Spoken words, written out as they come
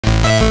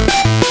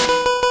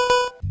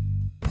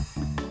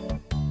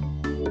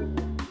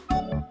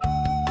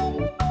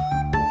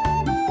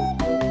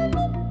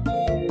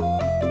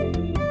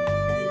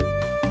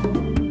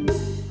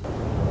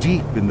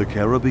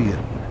Caribbean,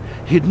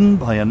 hidden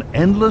by an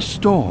endless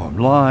storm,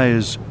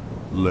 lies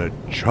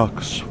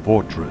LeChuck's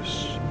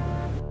fortress.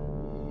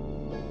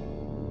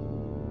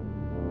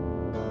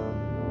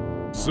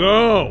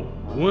 So,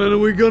 when are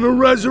we gonna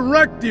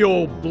resurrect the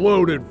old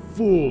bloated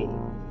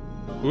fool?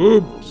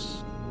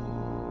 Oops.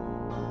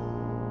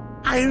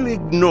 I'll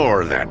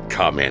ignore that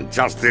comment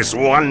just this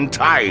one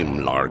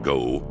time,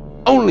 Largo.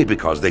 Only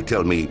because they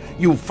tell me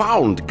you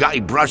found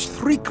Guybrush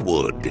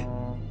Threepwood.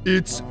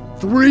 It's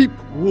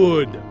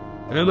Threepwood,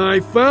 and I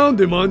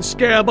found him on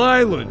Scabb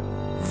Island.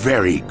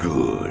 Very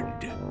good.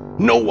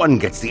 No one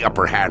gets the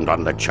upper hand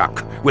on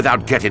LeChuck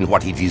without getting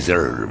what he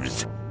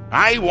deserves.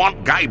 I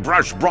want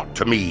Guybrush brought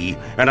to me,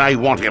 and I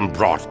want him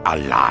brought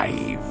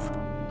alive.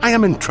 I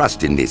am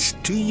entrusting this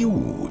to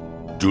you.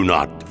 Do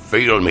not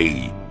fail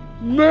me.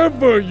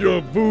 Never,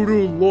 your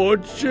voodoo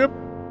lordship.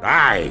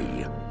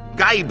 Aye.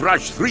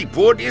 Guybrush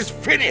Threepwood is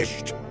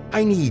finished.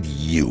 I need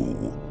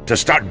you to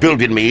start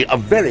building me a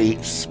very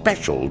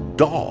special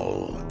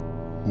doll.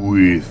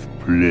 With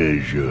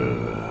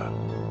pleasure.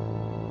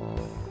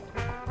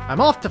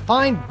 I'm off to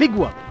find Big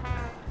Whoop.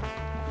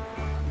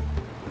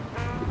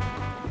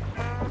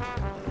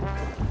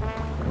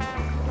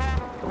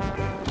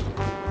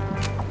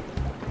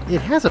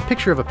 It has a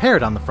picture of a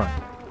parrot on the front.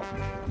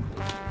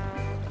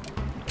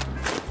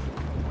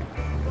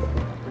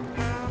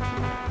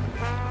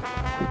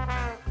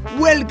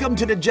 Welcome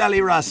to the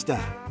Jolly Rasta.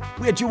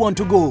 Where'd you want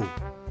to go?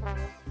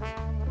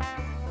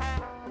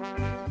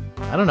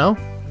 I don't know.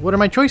 What are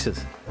my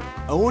choices?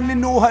 I only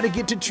know how to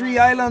get to 3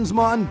 islands,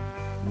 man.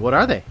 What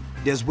are they?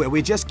 There's where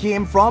we just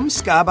came from,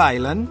 Scabb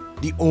Island,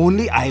 the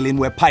only island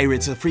where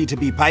pirates are free to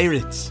be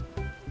pirates.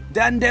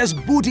 Then there's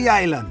Booty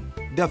Island,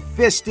 the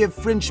festive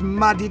French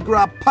Mardi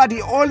Gras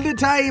party all the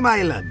time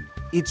island.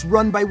 It's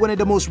run by one of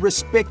the most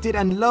respected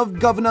and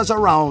loved governors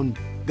around,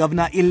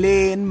 Governor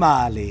Elaine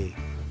Marley.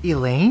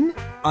 Elaine?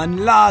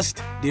 And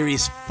last, there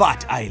is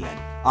Fat Island,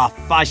 a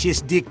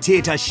fascist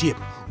dictatorship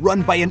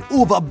run by an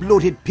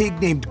over-bloated pig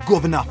named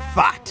Governor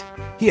Fat.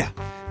 Here,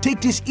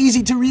 take this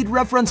easy-to-read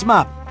reference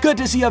map,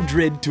 courtesy of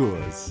Dread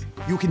Tours.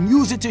 You can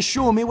use it to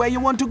show me where you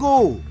want to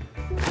go.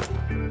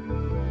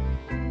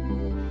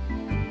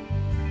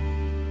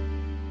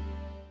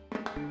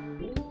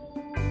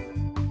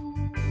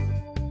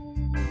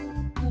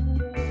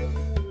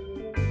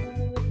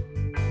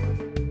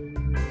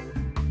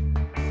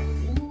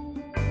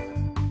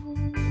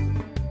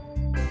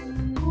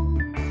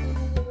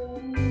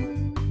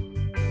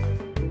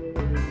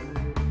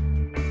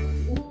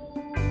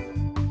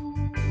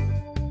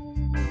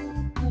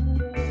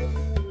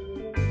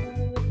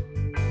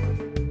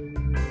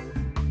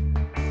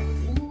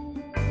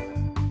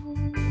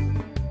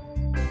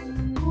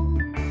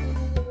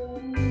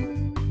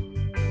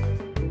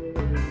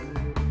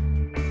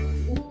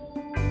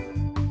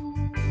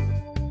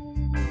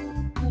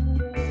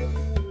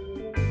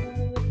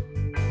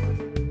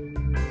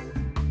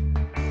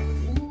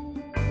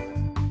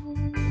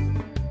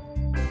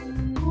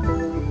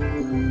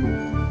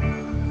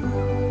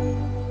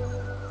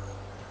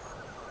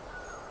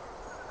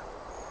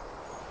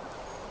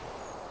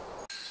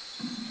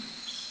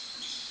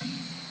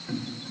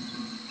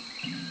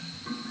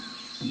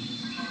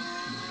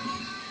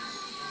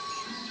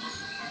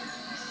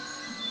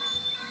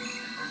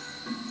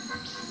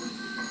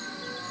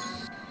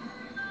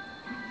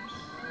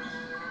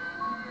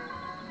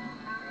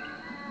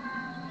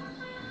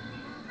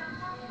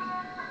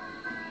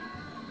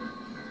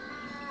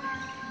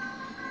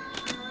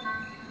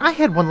 I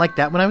had one like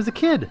that when I was a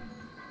kid.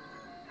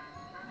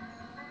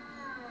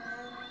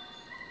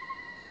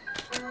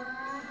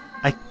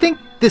 I think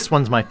this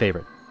one's my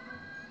favorite.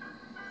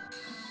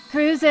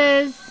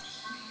 Cruises.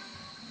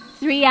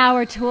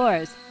 3-hour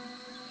tours.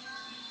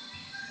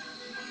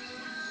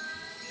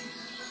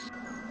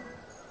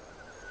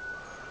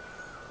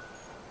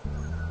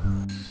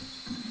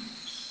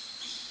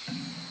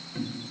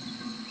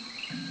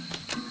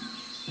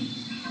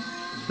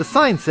 The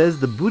sign says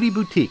the Booty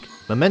Boutique.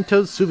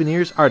 Mementos,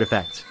 souvenirs,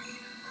 artifacts.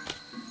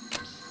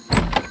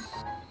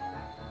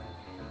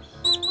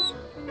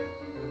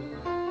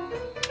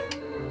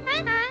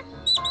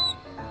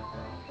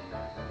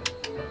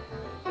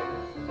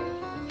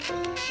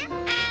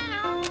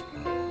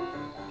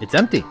 It's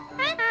empty.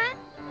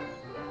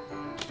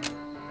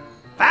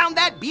 Found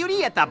that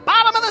beauty at the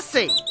bottom of the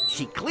sea.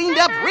 She cleaned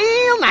up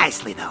real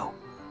nicely, though.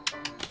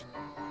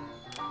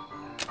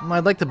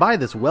 I'd like to buy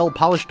this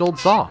well-polished old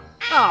saw.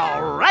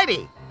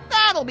 Alrighty.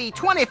 That'll be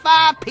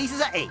 25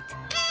 pieces of 8.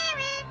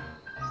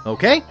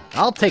 Okay,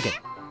 I'll take it.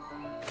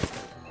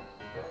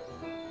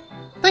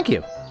 Thank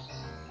you.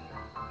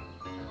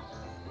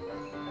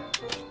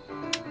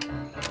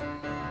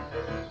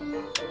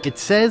 It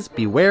says,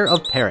 beware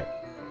of parrot.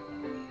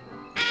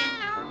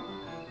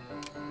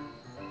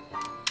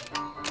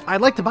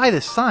 I'd like to buy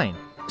this sign.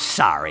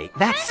 Sorry,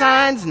 that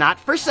sign's not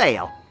for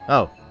sale.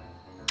 Oh.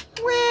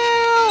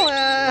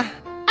 Well,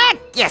 I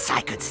guess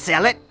I could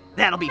sell it.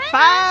 That'll be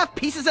 5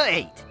 pieces of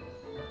 8.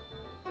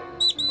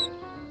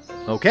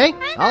 Okay,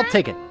 I'll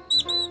take it.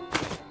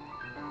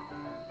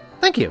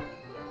 Thank you.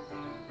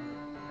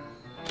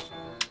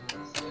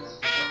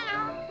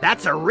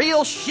 That's a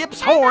real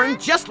ship's horn,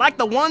 just like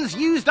the ones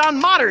used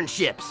on modern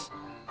ships.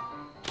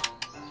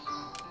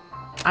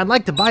 I'd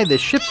like to buy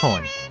this ship's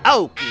horn.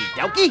 Okie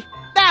dokie.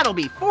 That'll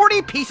be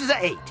 40 pieces of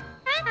 8.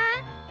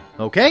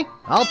 Okay,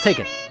 I'll take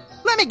it.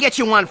 Let me get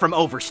you one from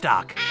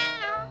Overstock.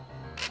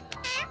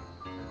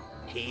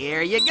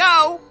 Here you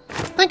go.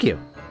 Thank you.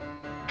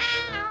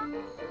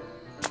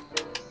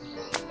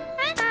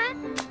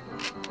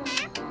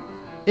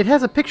 It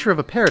has a picture of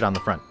a parrot on the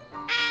front.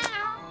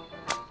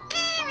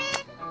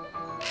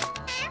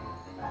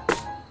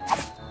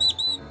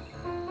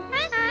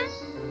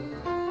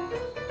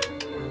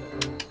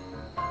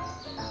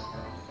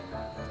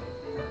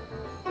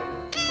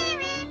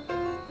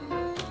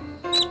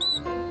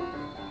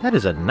 That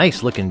is a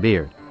nice-looking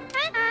beard.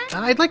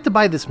 I'd like to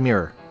buy this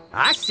mirror.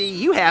 I see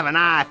you have an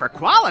eye for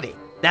quality.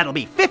 That'll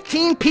be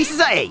 15 pieces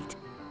of 8.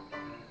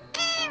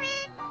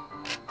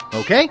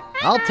 Okay,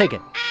 I'll take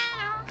it.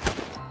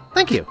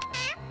 Thank you.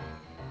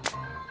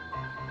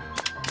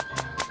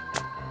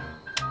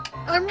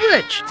 I'm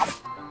rich!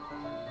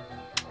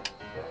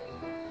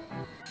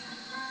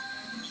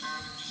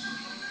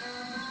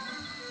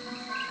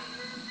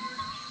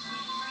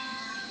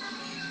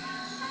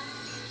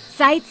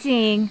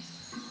 Sightseeing.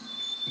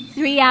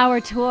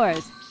 3-hour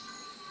tours.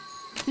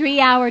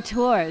 3-hour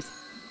tours.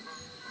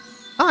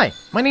 Hi,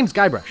 my name's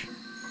Guybrush.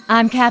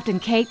 I'm Captain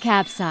Kate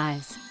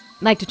Capsize.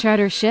 Like to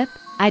charter a ship?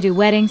 I do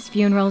weddings,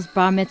 funerals,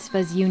 bar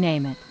mitzvahs, you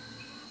name it.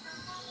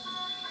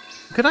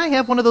 Could I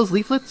have one of those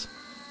leaflets?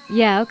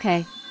 Yeah,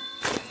 okay.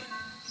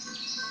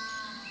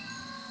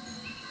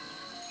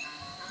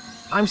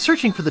 I'm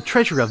searching for the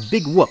treasure of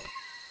Big Whoop.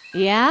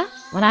 Yeah?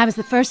 When I was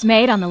the first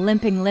mate on the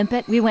Limping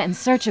Limpet, we went in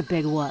search of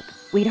Big Whoop.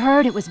 We'd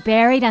heard it was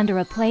buried under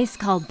a place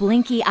called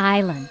Blinky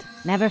Island.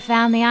 Never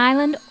found the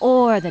island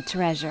or the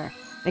treasure.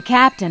 The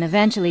captain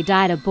eventually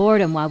died of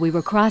boredom while we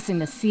were crossing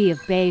the sea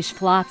of beige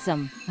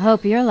flotsam. I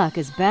hope your luck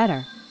is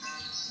better.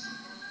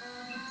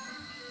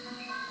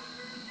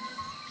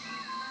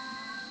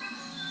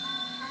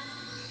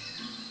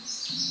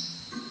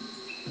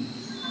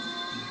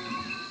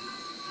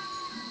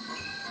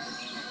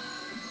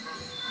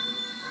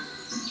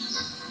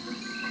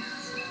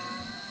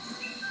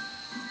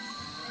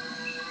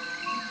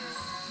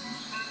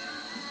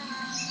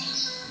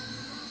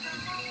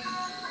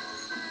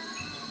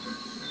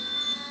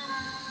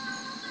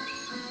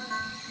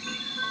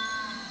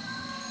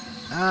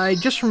 I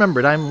just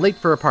remembered I'm late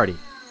for a party.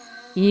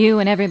 You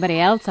and everybody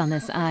else on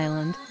this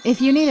island. If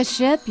you need a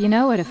ship, you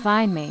know where to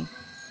find me.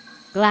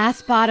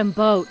 Glass Bottom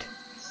Boat.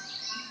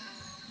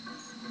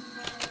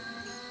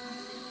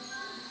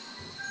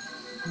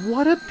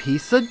 What a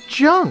piece of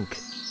junk!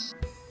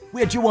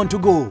 Where'd you want to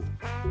go?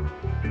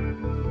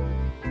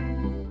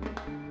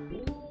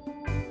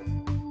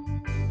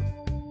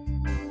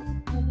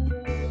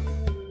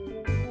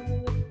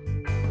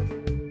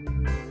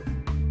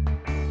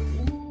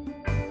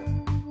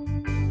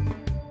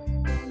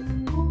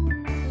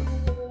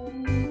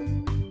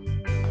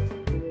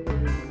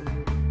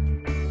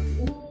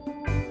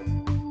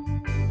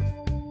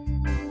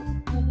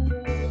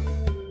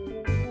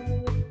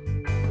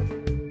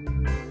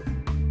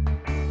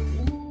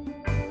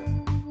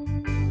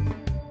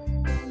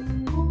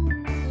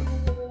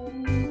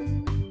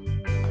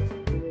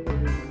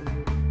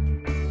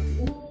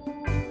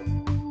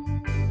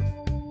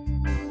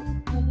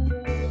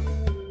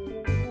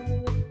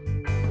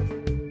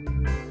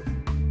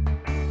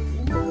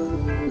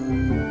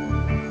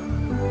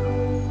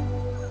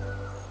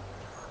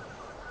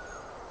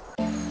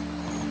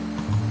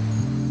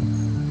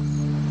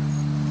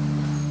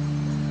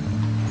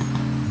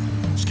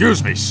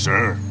 Excuse me,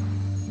 sir.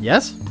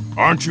 Yes?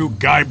 Aren't you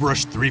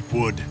Guybrush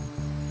Threepwood?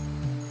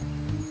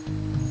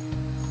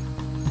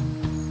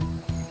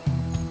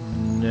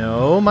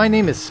 No, my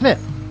name is Smith.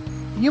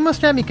 You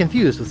must have me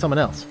confused with someone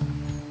else.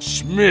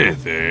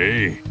 Smith,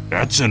 eh?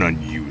 That's an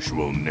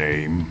unusual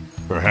name.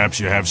 Perhaps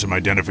you have some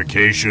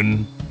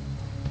identification?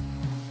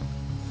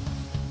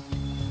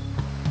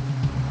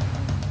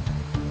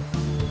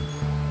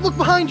 Look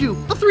behind you!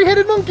 A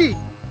three-headed monkey!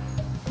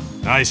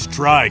 Nice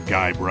try,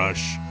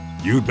 Guybrush.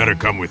 You'd better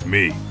come with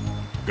me.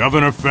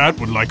 Governor Fat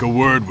would like a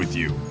word with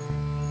you.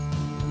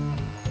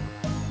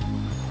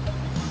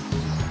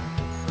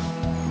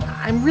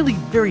 I'm really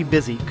very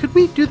busy. Could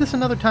we do this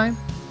another time?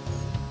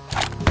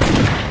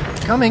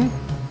 Coming.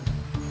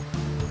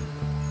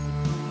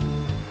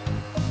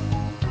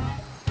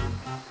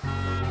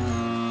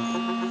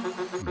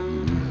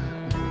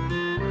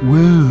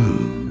 Well,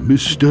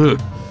 Mr.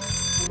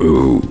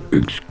 Oh,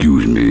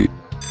 excuse me.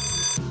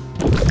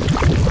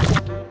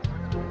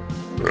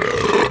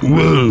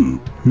 Well,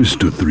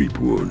 Mr.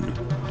 Threepwood,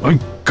 I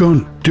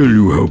can't tell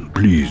you how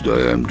pleased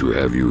I am to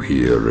have you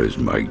here as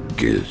my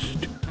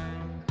guest.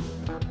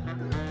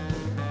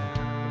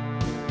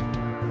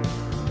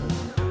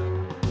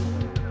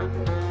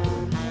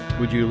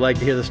 Would you like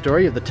to hear the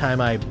story of the time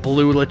I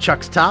blew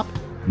LeChuck's top?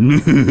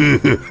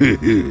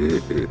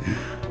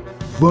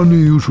 Funny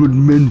you should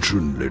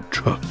mention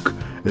LeChuck,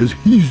 as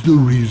he's the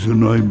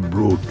reason I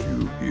brought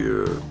you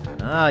here.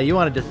 Ah, you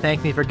wanted to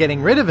thank me for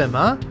getting rid of him,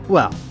 huh?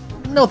 Well,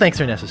 no thanks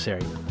are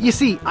necessary. You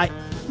see,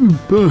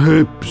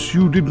 Perhaps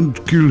you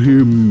didn't kill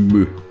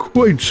him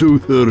quite so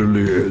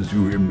thoroughly as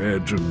you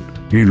imagine.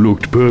 He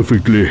looked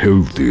perfectly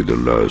healthy the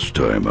last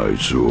time I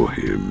saw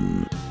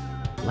him.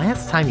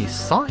 Last time you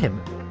saw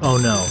him? Oh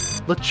no,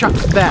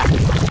 LeChuck's back.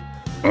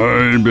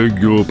 I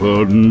beg your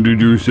pardon, did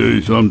you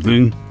say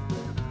something?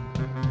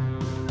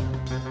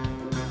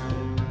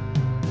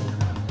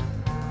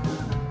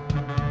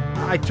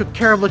 I took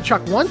care of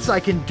LeChuck once,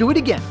 I can do it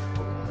again.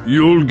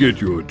 You'll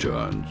get your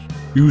chance.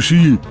 You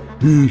see,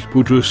 he's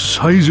put a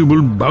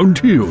sizable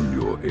bounty on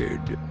your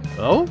head.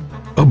 Oh?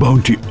 A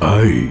bounty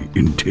I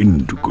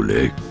intend to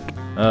collect.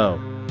 Oh.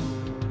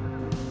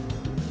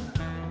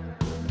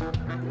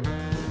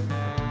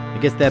 I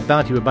guess that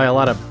bounty would buy a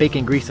lot of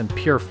bacon grease and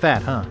pure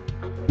fat, huh?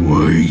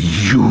 Why,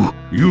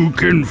 you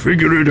can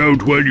figure it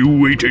out while you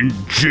wait in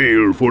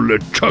jail for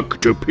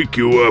LeChuck to pick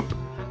you up.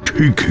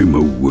 Take him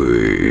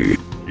away.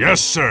 Yes,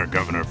 sir,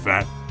 Governor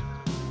Fat.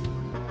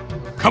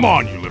 Come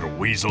on, you little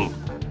weasel.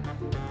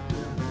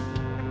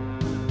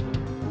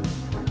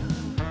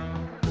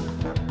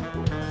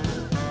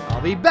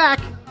 I'll be back.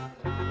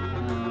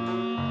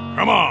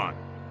 Come on.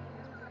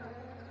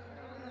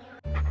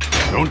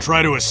 Don't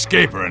try to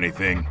escape or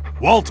anything.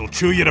 Walt will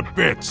chew you to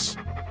bits.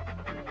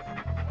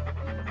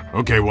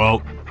 Okay,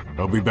 Walt.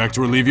 I'll be back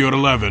to relieve you at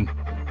 11.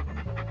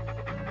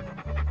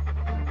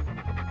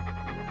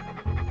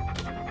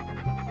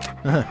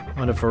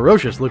 What a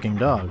ferocious-looking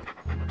dog.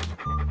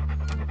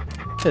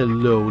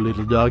 Hello,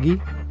 little doggy.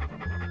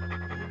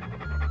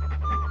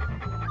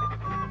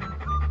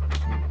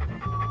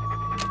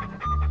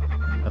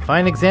 A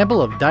fine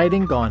example of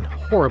dieting gone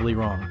horribly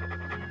wrong.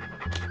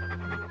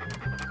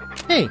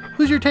 Hey,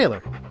 who's your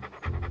tailor?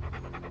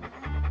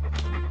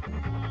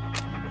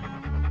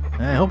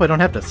 I hope I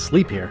don't have to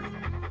sleep here.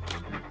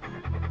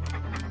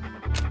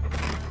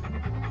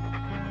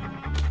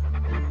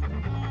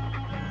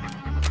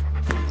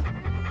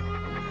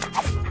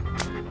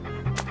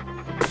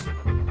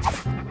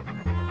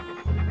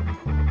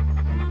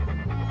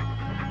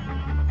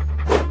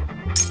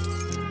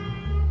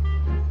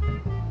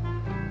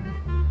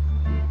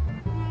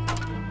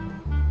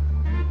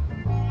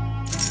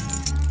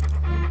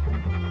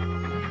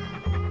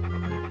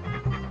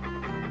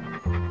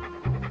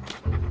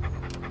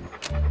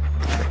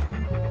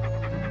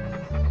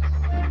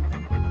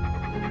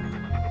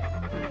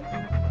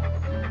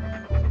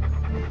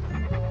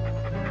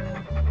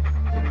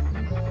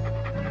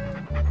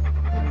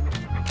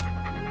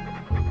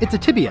 It's a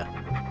tibia.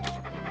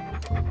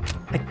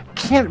 I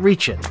can't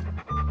reach it.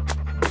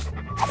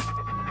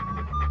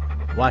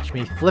 Watch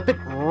me flip it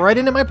right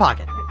into my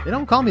pocket. They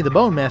don't call me the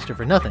Bone Master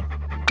for nothing.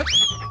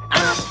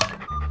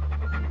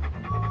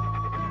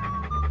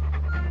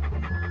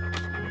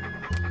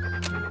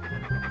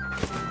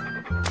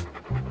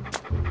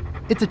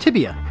 It's a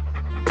tibia.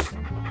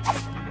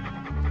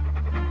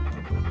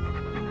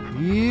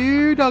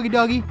 Here, doggy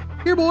doggy.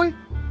 Here, boy.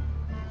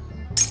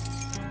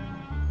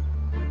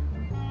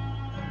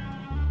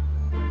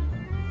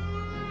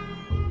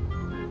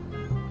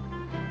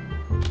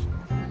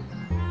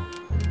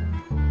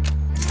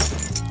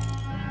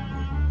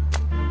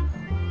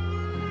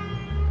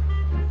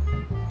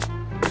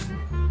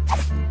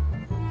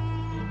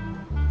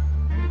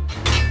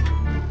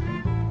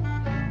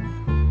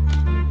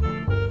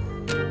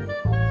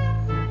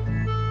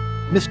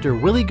 Mr.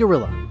 Willie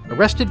Gorilla,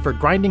 arrested for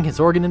grinding his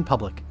organ in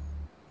public.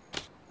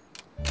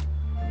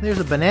 There's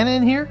a banana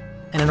in here,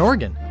 and an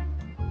organ.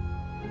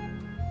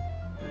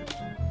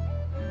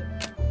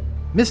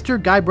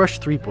 Mr. Guybrush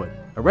Threepwood,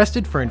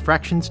 arrested for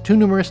infractions too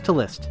numerous to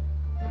list.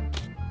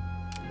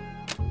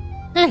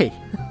 Hey,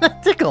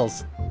 that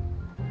tickles!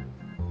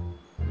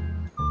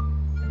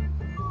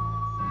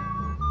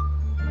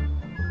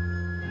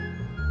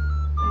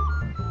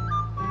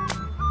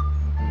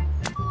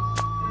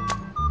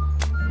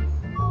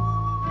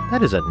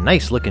 That is a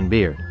nice-looking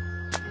beard.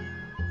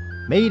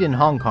 Made in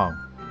Hong Kong.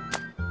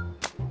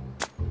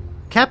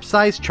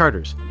 Capsized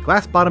charters.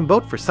 Glass-bottom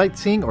boat for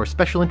sightseeing or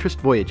special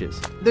interest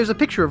voyages. There's a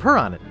picture of her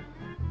on it.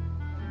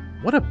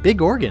 What a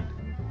big organ.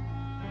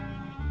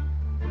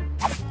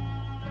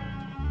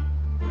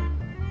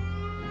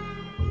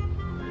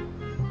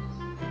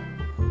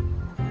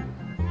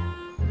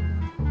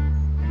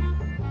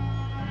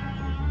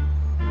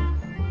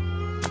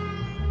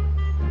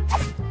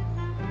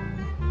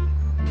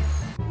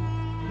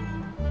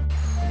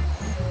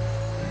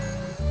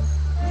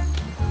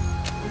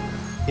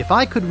 If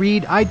I could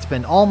read, I'd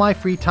spend all my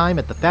free time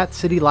at the Fat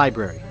City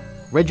Library.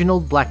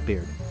 Reginald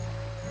Blackbeard.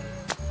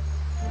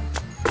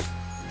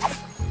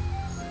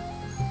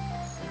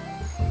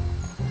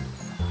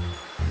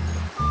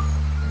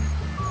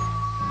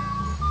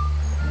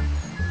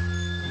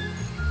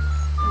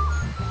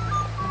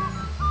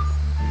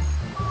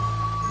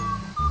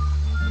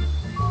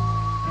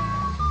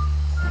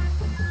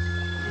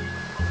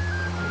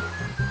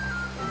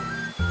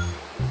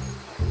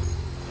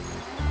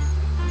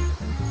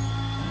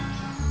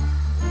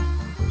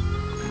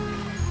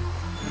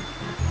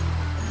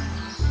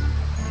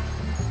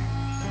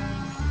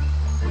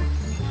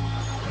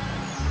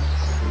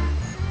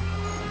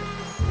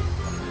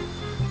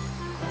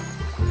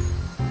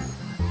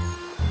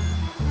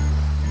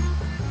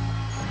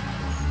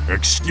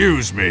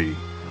 Excuse me.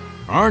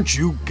 Aren't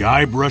you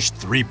Guybrush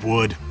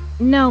Threepwood?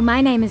 No, my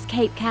name is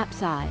Kate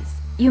Capsize.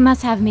 You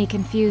must have me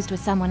confused with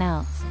someone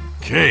else.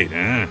 Kate,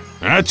 eh?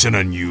 That's an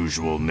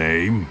unusual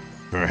name.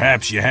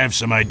 Perhaps you have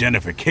some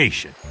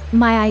identification.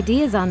 My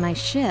ID's on my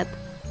ship.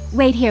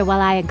 Wait here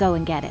while I go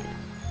and get it.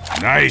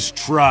 Nice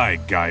try,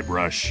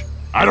 Guybrush.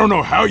 I don't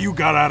know how you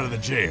got out of the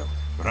jail,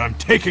 but I'm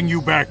taking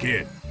you back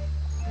in.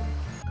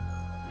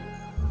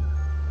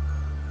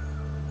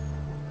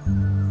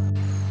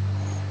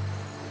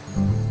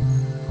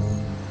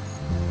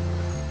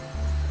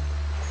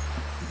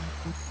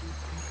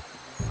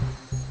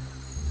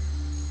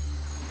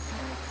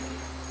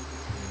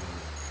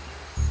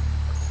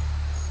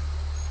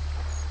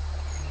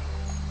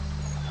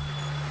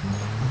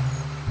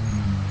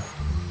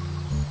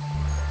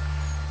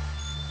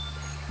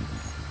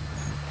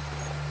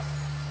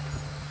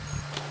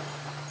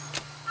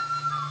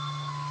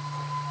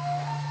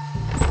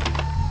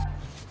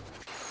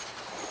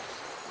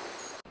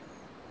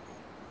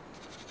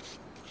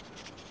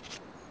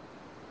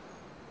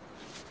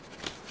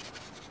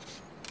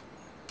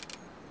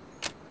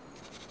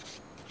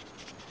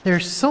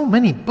 There's so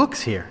many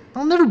books here.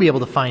 I'll never be able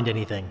to find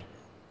anything.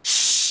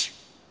 Shh!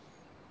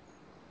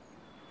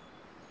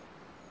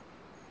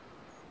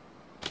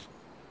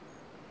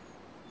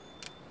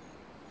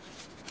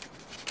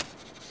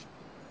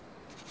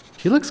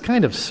 She looks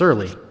kind of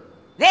surly.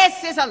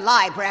 This is a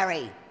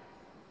library.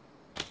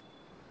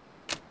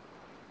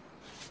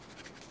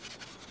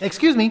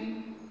 Excuse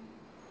me.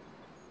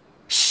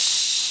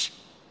 Shh!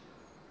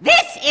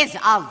 This is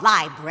a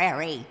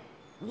library.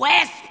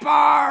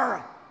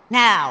 Whisper!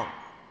 Now,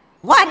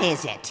 what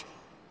is it?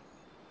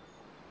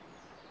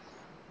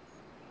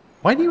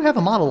 Why do you have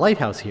a model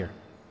lighthouse here?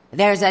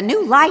 There's a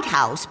new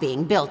lighthouse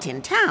being built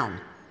in town.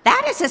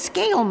 That is a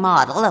scale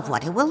model of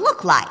what it will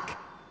look like.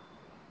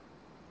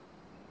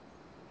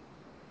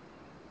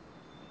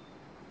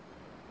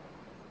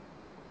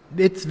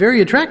 It's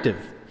very attractive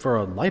for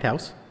a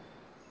lighthouse.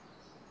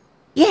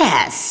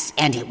 Yes,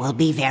 and it will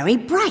be very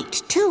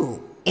bright,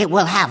 too. It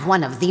will have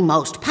one of the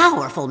most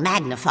powerful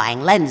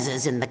magnifying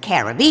lenses in the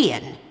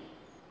Caribbean.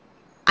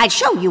 I'd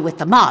show you with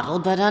the model,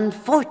 but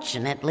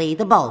unfortunately,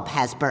 the bulb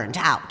has burnt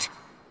out.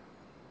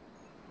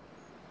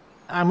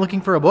 I'm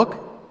looking for a book.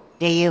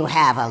 Do you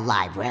have a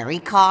library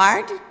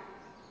card?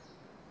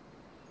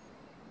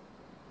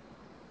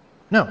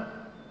 No.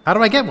 How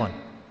do I get one?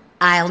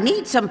 I'll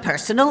need some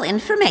personal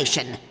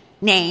information.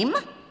 Name?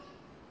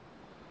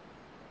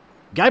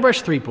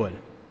 Guybrush Threepwood.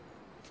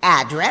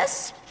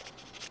 Address?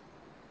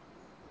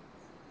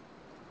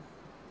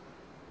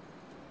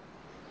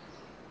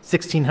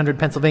 1600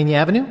 Pennsylvania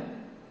Avenue.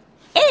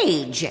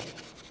 Age?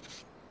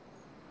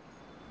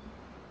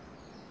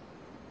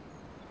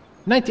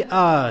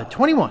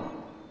 21.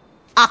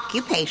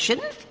 Occupation?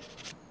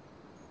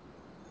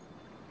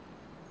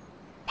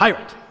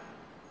 Pirate.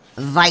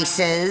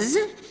 Vices?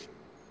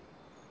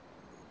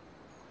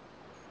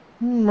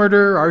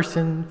 Murder,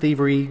 arson,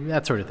 thievery,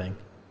 that sort of thing.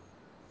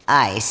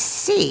 I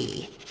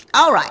see.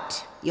 All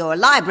right. Your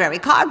library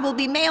card will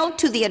be mailed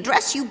to the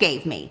address you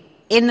gave me.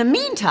 In the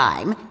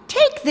meantime,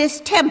 take this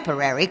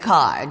temporary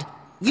card.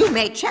 You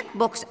may check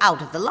books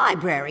out of the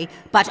library,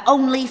 but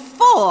only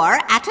 4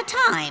 at a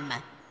time.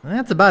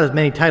 That's about as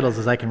many titles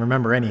as I can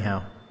remember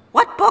anyhow.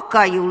 What book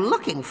are you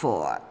looking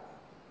for?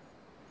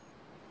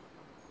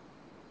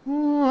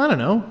 I don't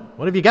know.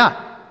 What have you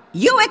got?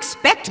 You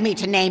expect me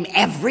to name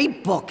every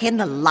book in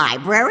the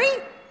library?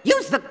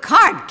 Use the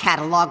card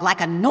catalog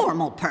like a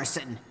normal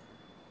person.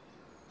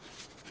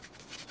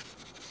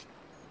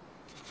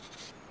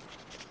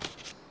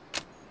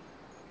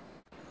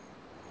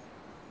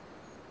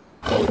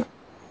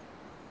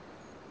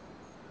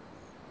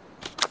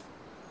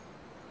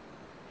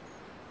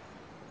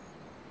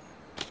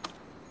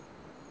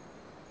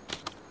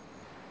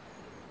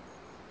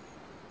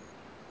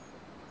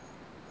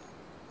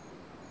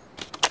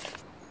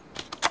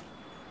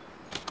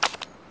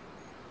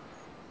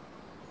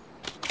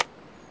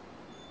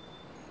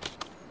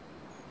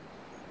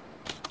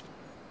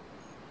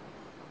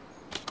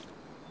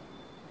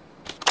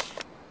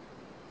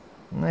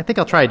 I think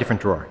I'll try a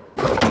different drawer.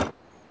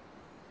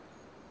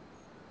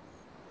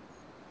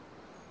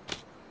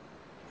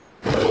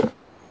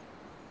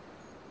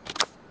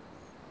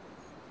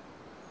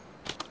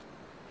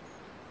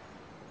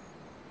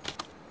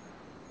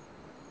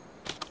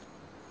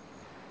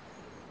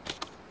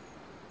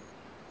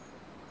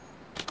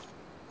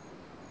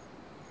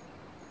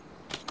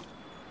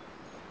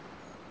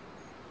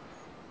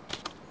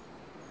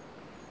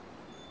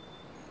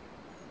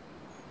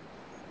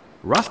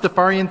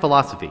 Rastafarian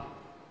philosophy.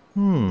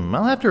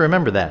 I'll have to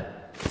remember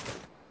that.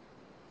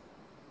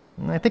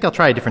 I think I'll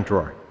try a different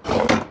drawer.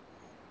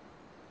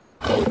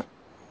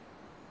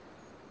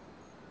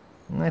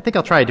 I think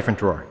I'll try a different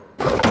drawer.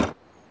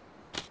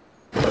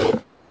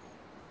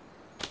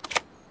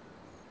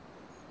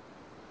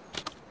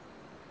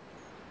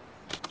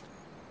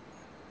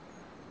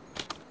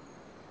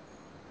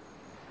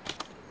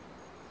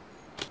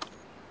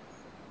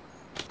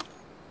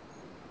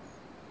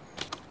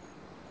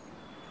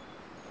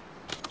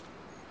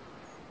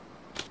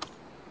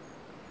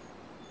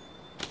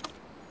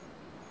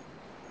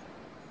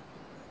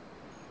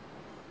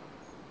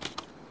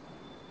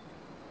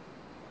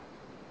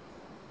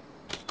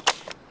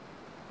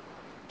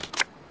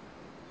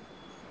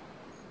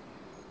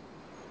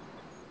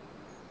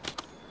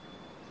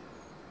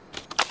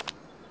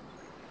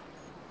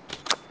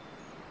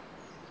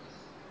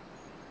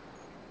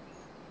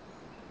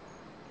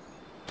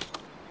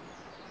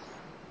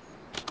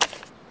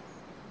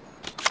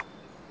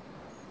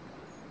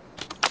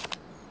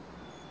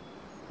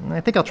 I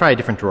think I'll try a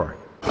different drawer.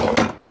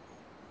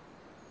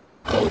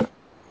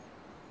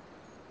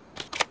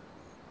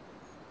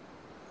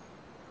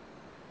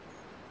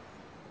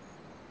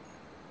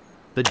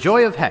 The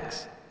Joy of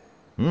Hex.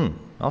 I'll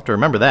have to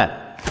remember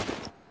that.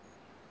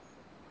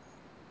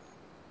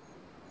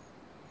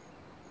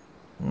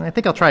 I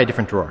think I'll try a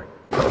different drawer.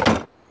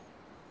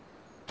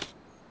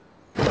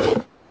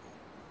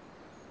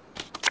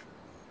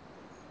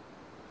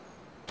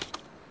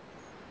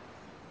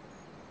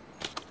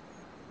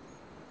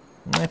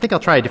 I think I'll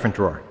try a different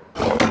drawer.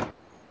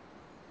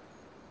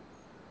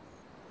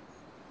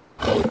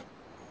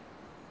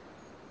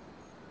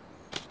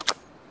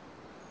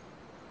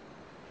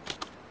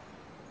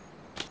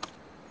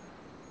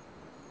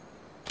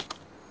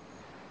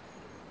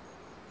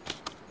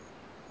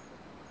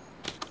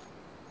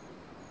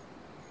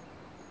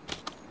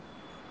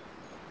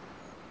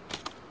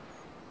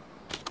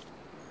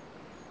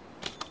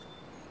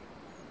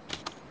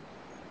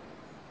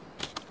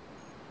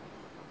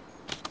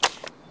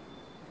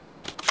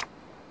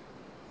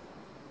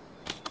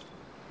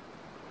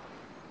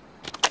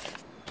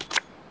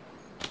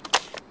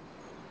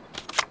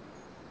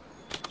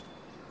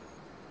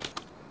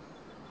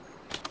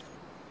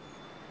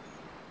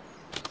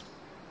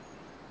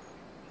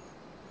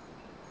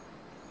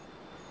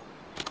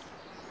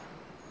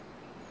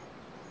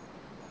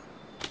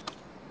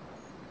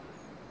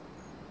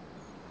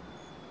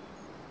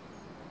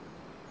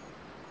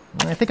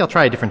 I think I'll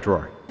try a different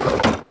drawer.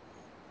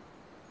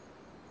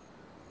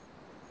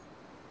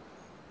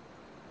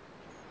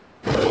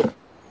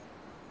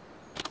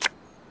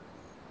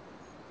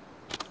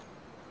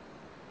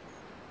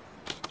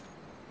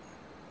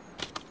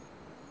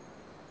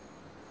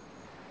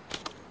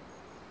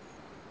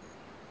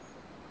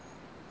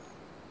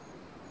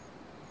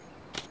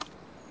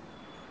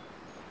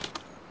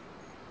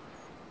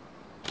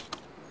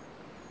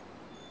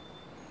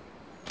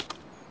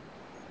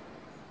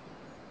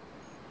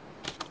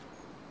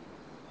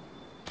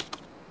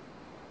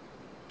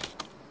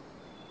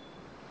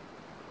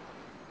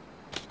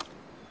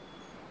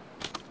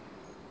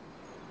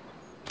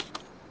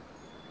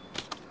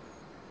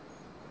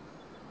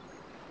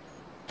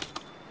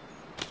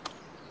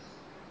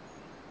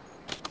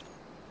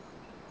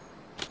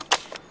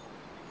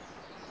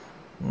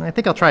 I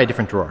think I'll try a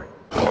different drawer.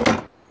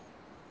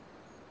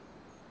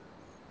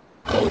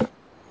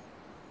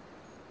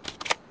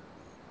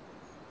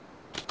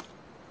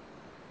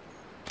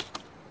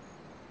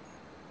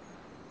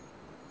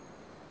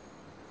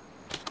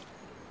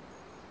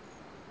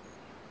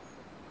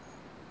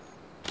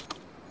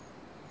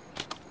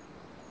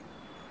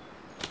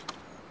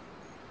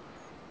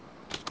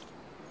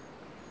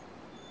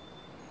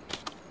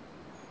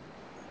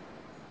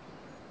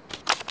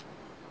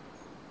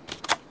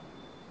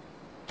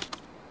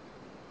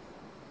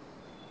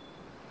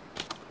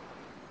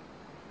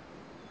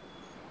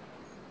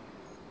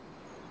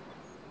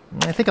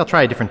 I think I'll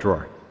try a different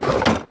drawer.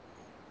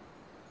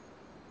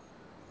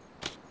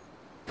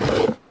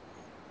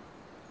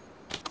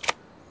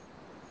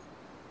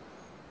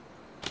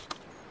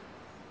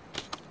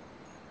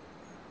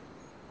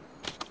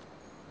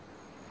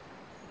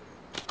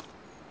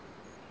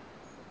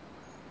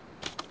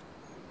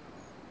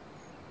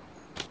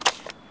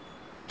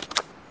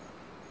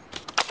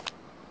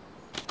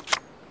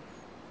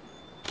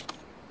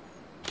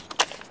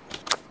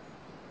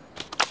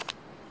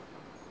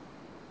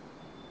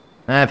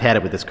 I've had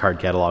it with this card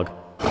catalog.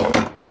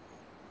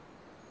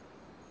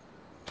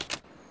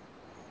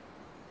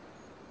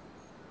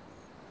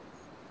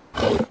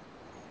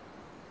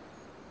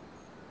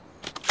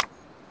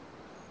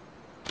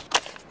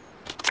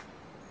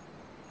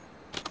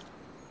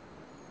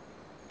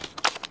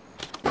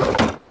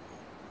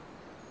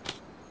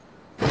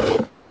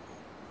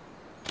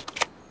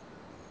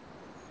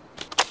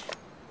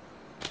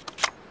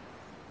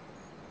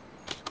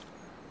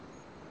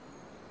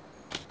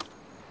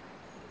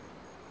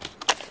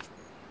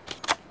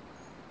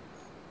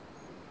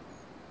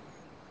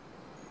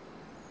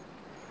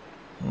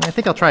 I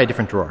think I'll try a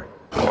different drawer.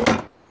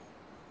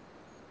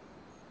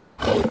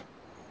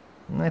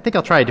 I think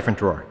I'll try a different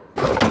drawer.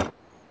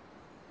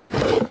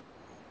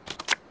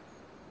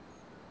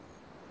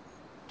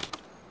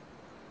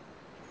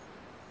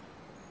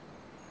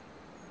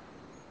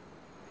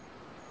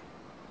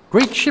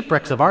 Great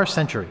shipwrecks of our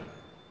century.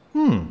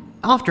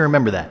 I'll have to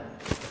remember that.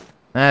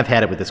 I've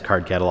had it with this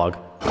card catalog.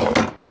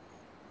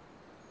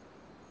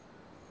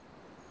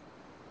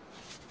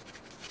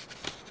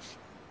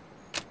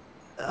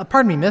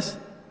 Pardon me, miss.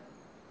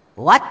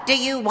 What do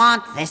you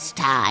want this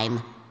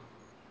time?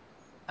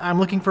 I'm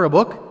looking for a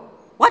book.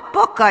 What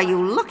book are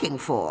you looking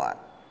for?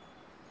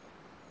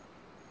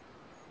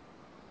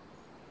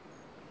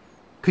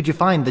 Could you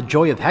find The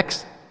Joy of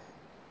Hex?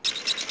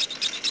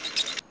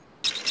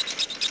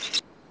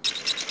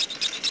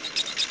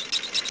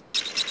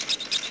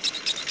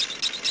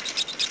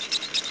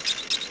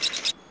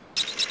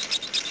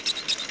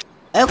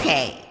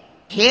 Okay,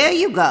 here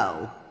you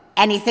go.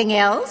 Anything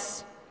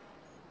else?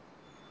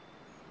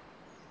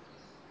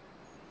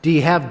 Do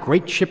you have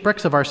Great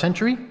Shipwrecks of Our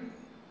Century?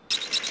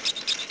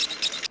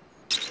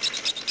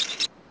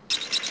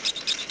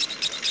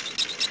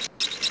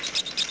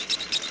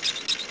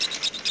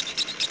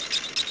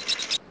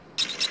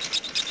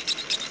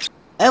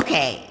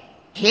 Okay,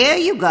 here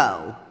you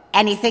go.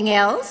 Anything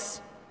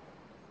else?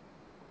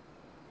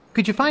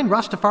 Could you find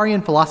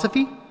Rastafarian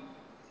philosophy?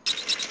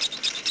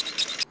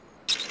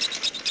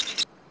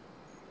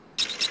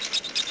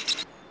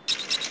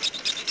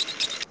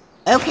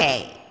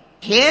 Okay,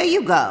 here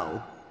you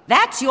go.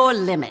 That's your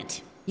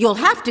limit. You'll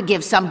have to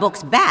give some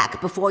books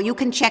back before you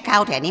can check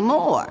out any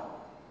more.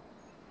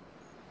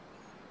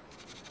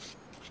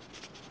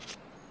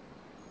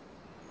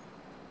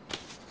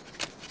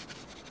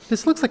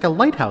 This looks like a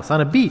lighthouse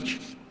on a beach.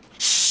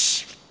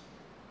 Shh!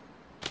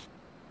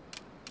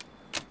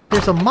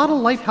 There's a model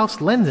lighthouse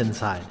lens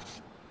inside.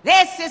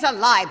 This is a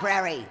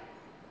library.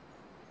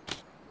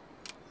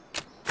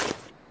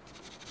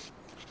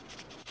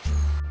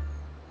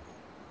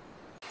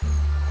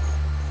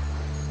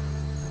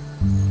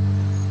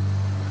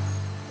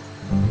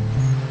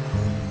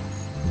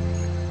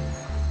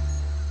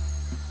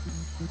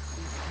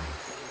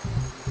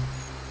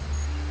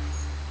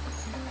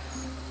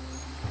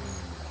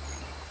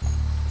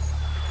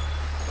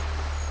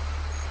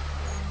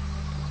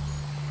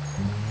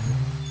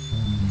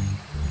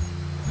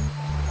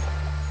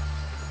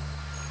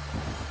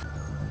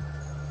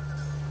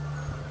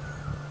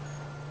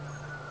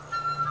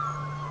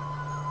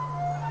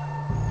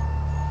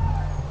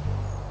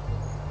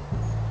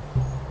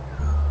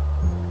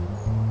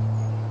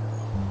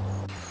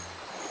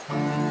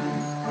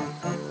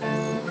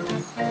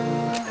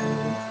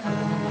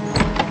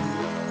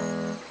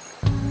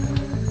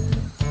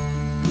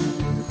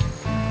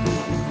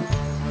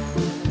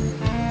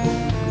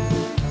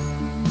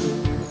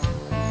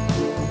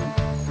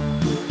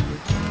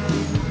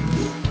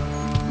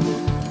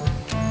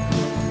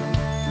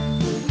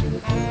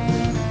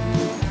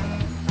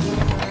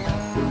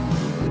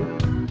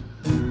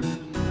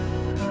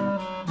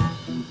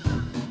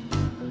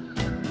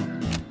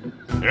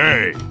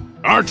 Hey,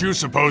 aren't you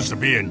supposed to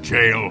be in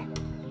jail?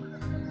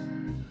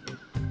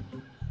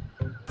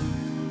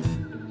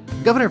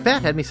 Governor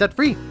Fat had me set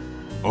free.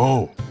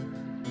 Oh,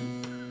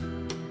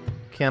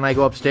 Can I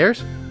go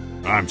upstairs?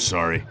 I'm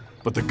sorry,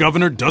 but the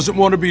governor doesn't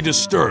want to be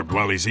disturbed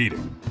while he's eating.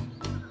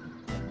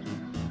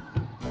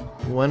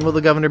 When will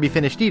the governor be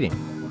finished eating?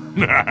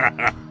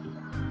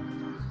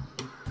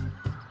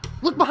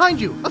 Look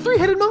behind you! A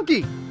three-headed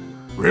monkey!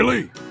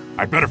 Really?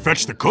 I better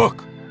fetch the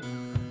cook.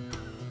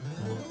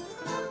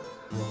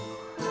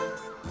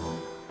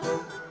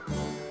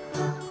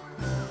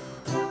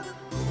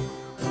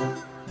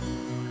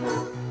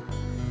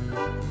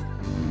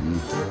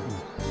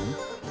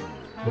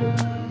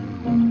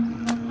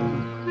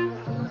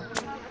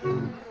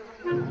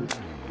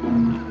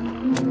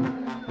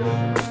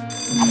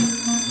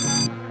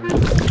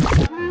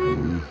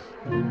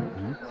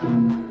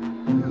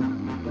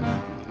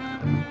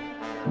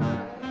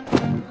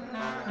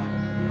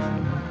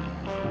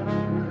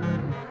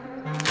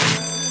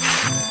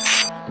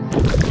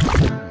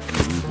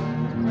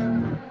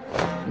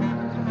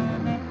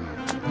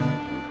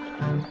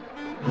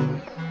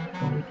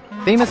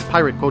 Famous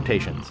pirate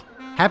quotations.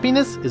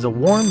 Happiness is a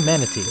warm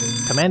manatee.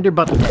 Commander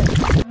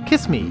Buttonhead.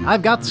 Kiss me,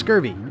 I've got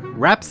scurvy.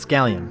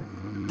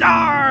 Rapscallion.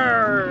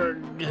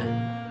 Darg!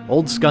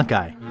 Old Skunk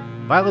Eye.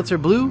 Violets are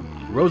blue,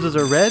 roses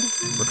are red.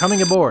 We're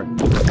coming aboard.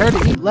 Prepare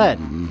to eat lead.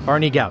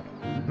 Barney Gout.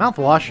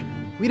 Mouthwash.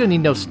 We don't need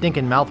no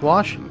stinking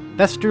mouthwash.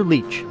 Fester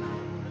Leech.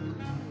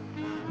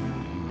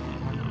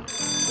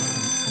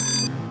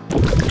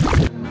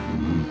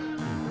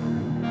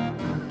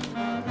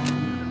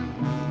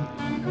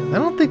 I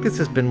don't think this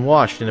has been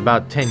washed in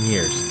about 10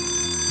 years.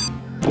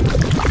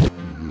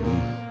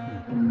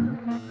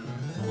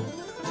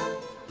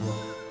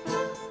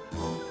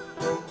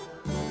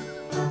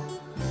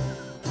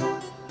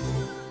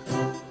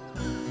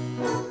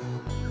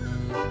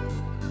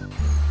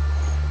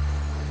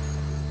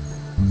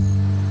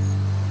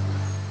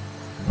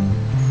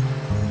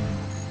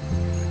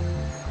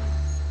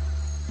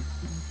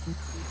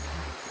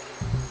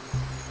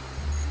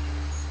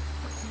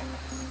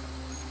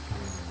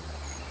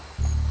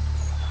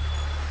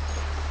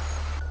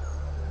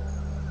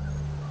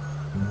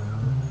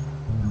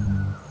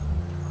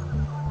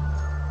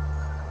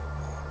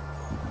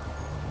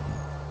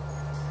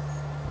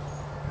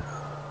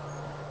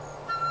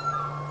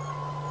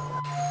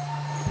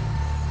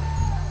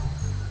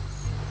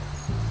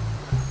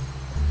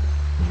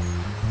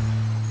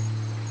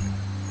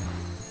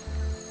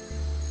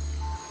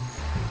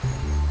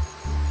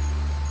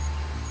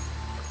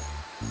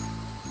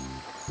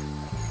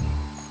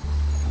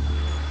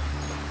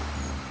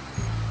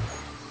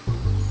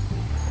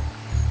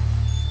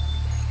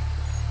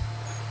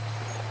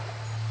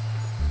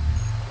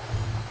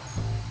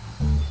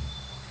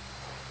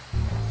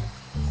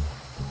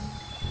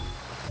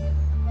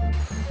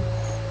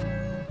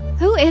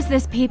 Who is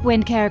this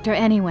Peepwind character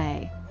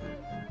anyway?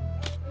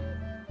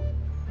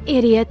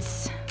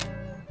 Idiots.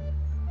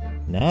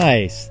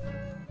 Nice.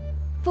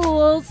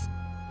 Fools.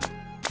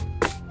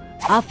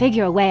 I'll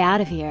figure a way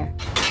out of here.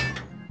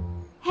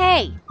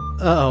 Hey!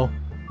 Uh-oh.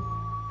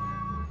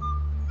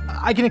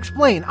 I can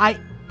explain.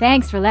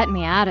 Thanks for letting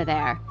me out of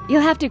there.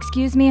 You'll have to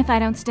excuse me if I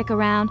don't stick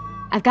around.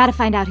 I've got to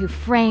find out who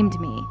framed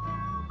me.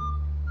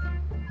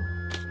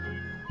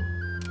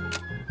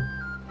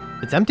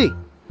 It's empty.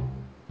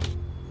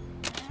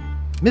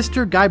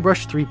 Mr.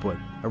 Guybrush Threepwood,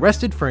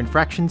 arrested for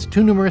infractions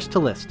too numerous to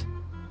list.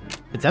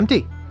 It's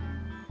empty.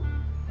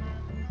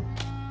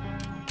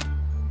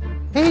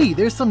 Hey,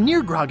 there's some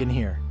near grog in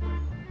here.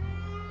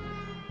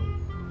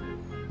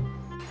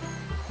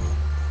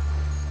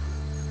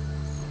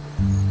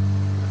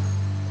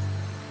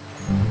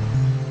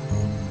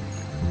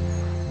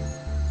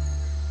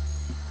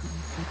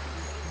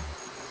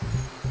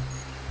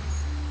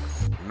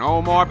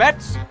 No more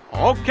bets?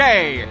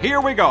 Okay, here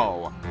we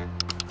go.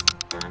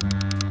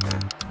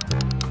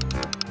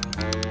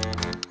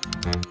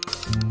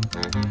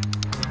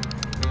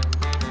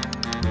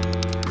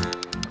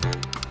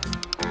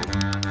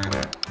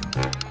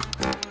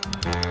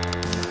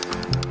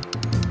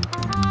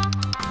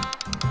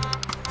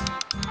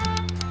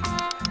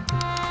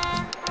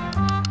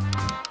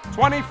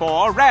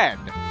 $24 red.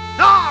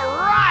 All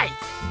right!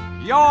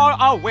 You're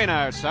a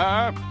winner,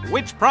 sir.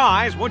 Which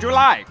prize would you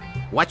like?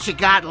 What you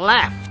got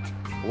left?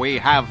 We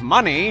have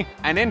money,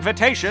 an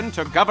invitation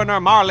to Governor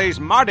Marley's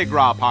Mardi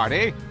Gras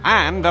party,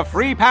 and a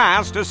free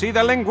pass to see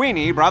the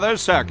Linguini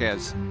Brothers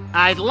Circus.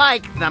 I'd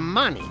like the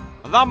money.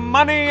 The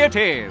money it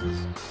is.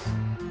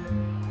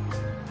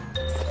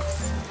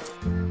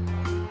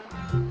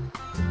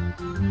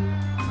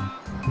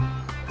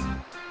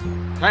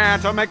 Care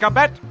to make a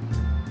bet?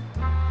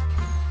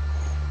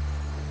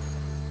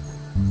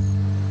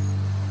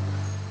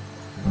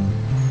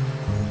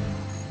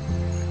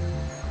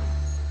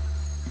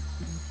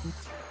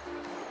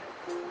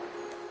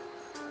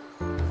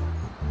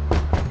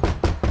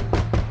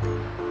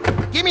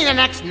 Give me the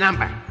next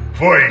number.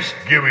 First,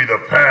 give me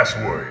the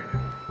password.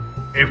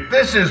 If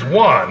this is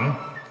 1,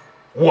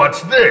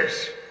 what's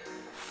this?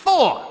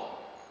 4.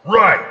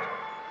 Right.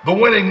 The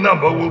winning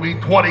number will be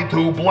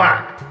 22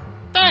 black.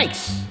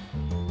 Thanks.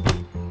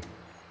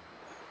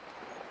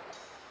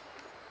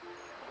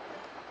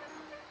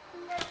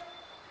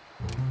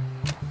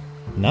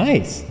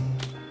 Nice.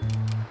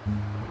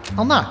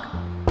 I'll knock.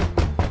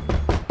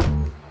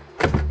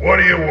 What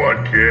do you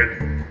want,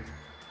 kid?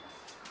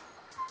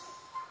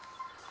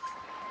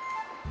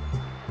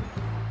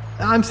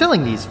 I'm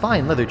selling these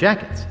fine leather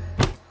jackets.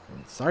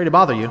 Sorry to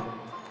bother you.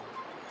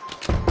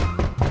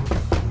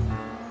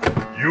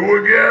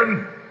 You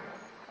again?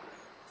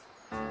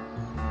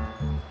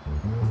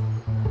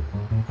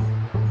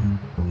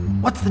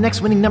 What's the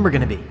next winning number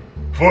gonna be?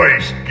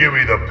 First, give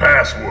me the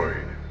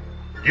password.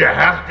 You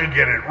have to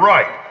get it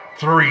right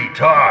 3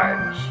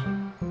 times.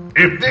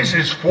 If this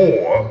is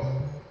 4,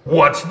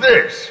 what's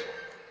this?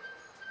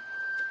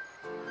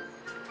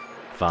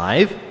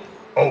 5.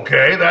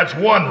 Okay, that's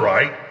 1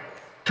 right.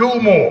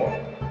 2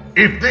 more.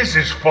 If this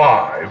is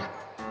 5,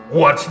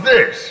 what's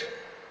this?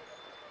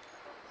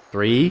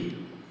 3.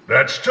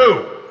 That's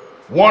 2.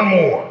 1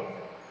 more.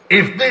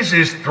 If this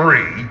is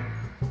 3,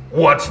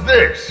 what's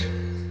this?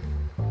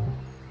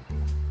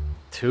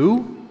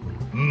 2.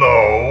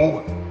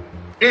 No,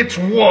 it's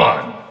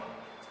 1.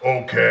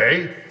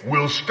 Okay,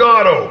 we'll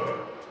start over.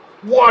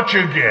 Watch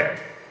again.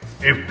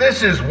 If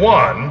this is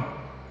 1,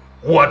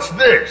 what's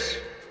this?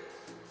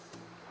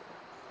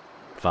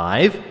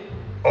 5.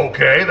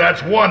 Okay,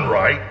 that's 1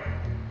 right.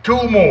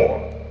 2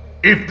 more.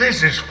 If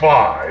this is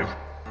 5,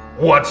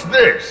 what's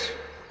this?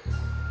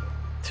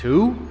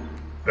 2.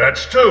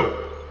 That's 2.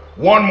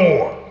 1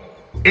 more.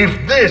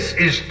 If this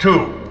is 2,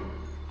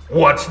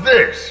 what's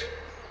this?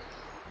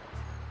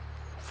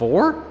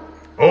 4.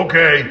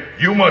 Okay,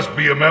 you must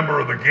be a member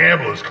of the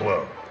Gamblers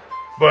Club.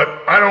 But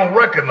I don't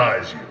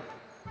recognize you.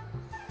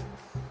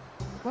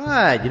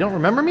 What, you don't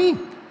remember me?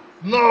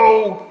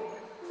 No,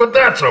 but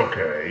that's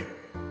okay.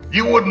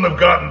 You wouldn't have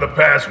gotten the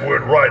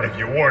password right if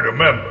you weren't a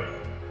member.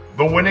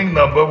 The winning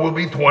number will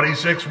be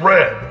 26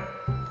 red.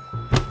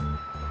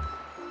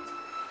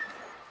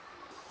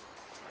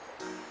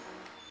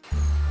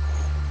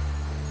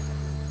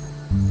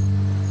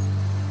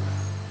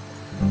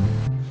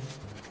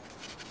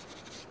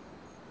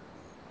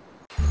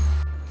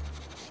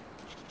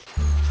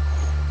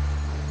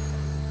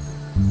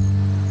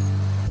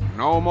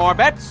 No more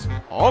bets?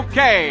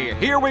 Okay,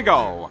 here we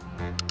go.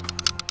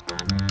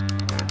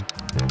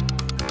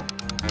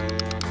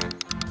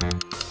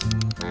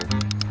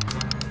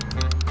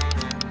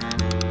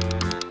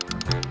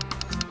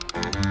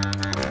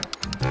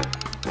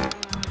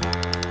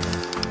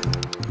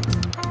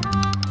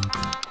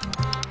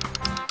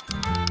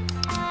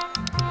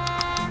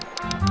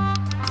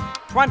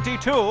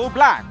 $22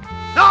 black.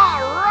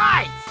 All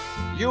right!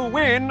 You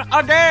win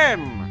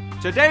again.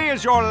 Today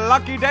is your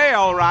lucky day,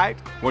 all right.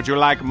 Would you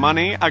like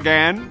money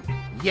again?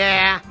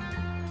 Yeah.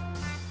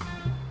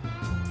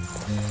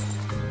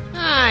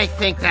 I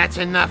think that's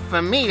enough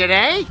for me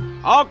today.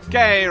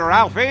 Okay,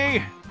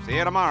 Ralphie. See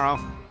you tomorrow.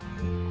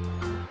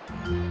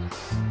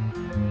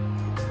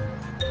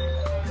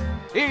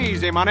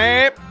 Easy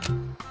money.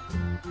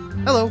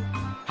 Hello.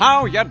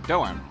 How you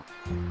doing?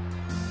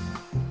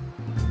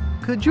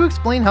 Could you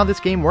explain how this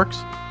game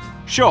works?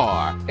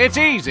 Sure, it's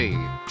easy.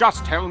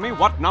 Just tell me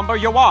what number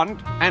you want,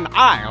 and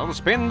I'll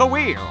spin the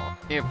wheel.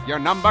 If your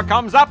number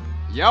comes up,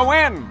 you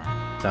win.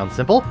 Sounds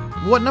simple.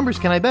 What numbers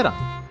can I bet on?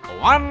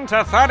 1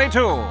 to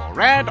 32,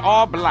 red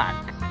or black.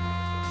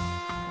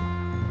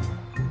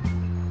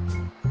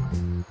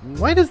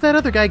 Why does that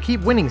other guy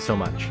keep winning so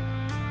much?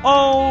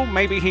 Oh,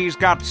 maybe he's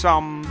got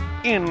some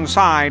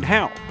inside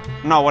help.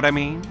 Know what I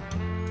mean?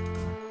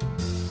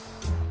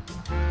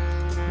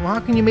 Well, how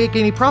can you make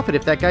any profit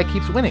if that guy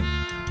keeps winning?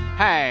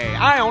 Hey,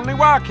 I only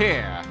work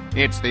here.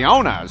 It's the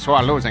owners who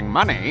are losing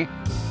money.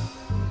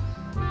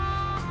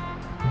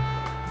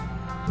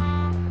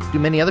 Do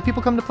many other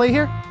people come to play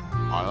here?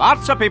 Well,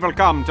 lots of people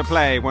come to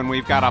play when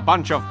we've got a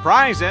bunch of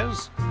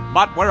prizes.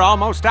 But we're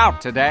almost out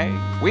today.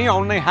 We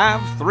only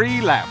have 3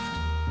 left.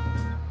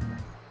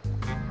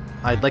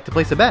 I'd like to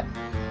place a bet.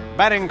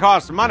 Betting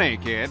costs money,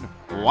 kid.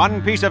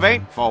 1 piece of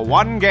 8 for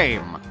 1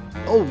 game.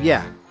 Oh,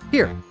 yeah.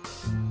 Here.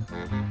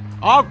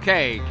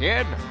 Okay,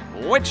 kid.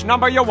 Which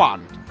number you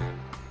want?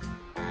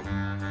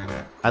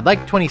 I'd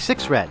like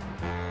 26 red.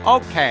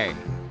 Okay,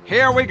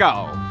 here we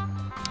go.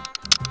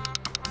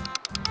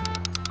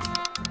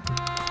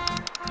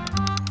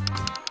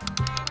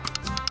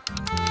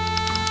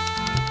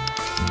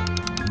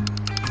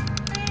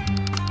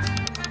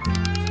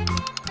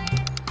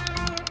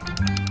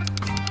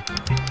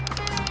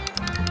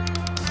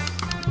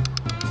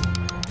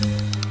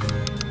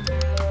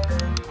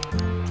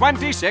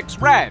 $26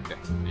 red.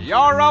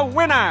 You're a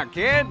winner,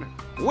 kid.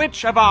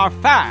 Which of our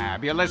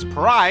fabulous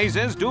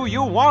prizes do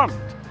you want?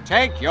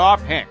 Take your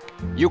pick.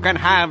 You can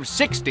have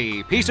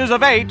 60 pieces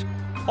of 8,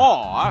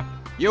 or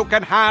you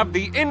can have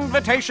the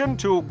invitation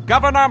to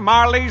Governor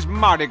Marley's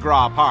Mardi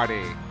Gras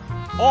party.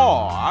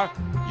 Or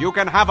you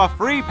can have a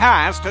free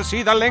pass to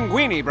see the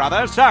Linguini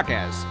Brothers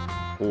circus.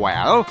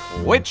 Well,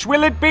 which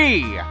will it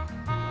be?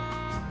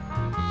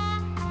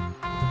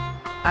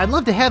 I'd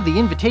love to have the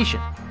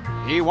invitation.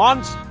 He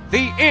wants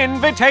the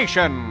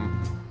invitation.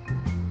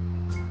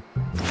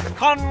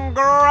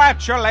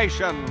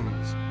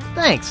 Congratulations!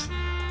 Thanks.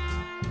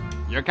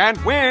 You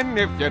can't win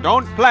if you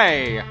don't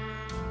play.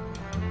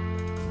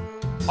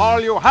 All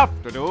you have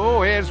to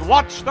do is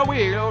watch the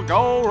wheel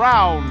go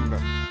round.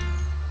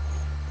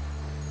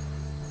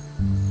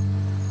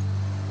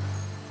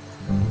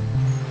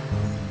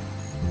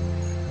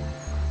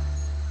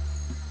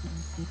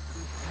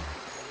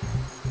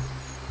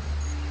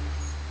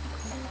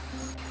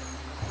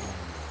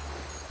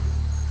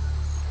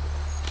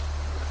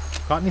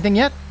 Caught anything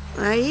yet?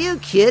 Are you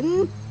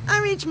kidding?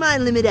 I reached my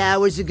limit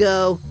hours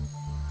ago.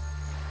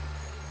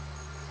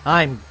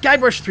 I'm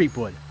Guybrush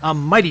Threepwood, a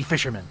mighty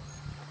fisherman.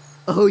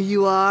 Oh,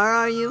 you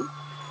are you?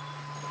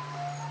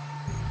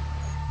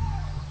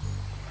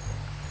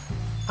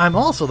 I'm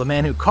also the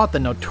man who caught the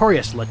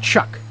notorious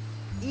LeChuck.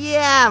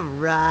 Yeah,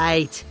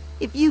 right.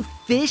 If you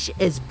fish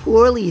as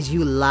poorly as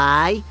you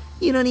lie,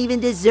 you don't even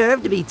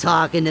deserve to be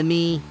talking to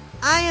me.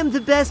 I am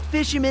the best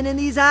fisherman in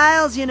these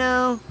isles, you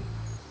know.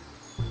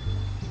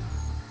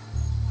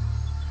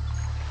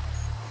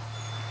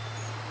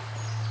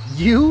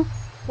 You?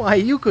 Why,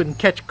 you couldn't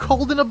catch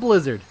cold in a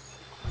blizzard.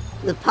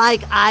 The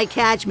pike I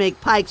catch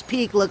make Pike's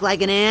Peak look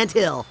like an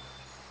anthill.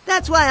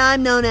 That's why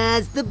I'm known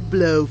as the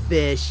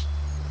blowfish.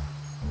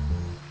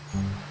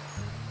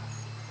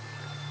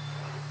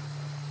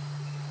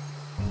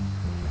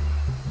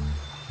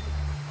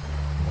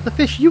 The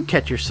fish you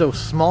catch are so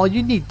small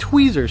you need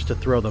tweezers to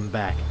throw them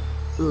back.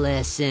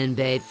 Listen,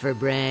 bait for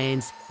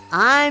brains.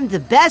 I'm the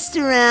best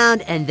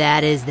around, and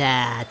that is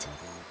that.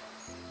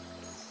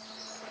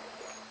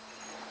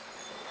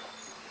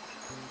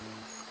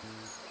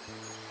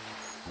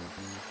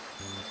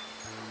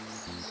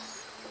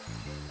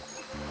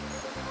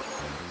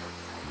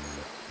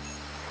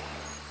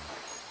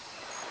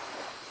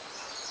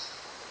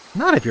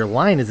 Not if your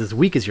line is as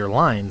weak as your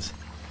lines.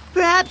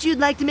 Perhaps you'd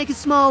like to make a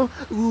small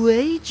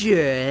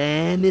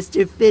wager,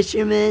 Mr.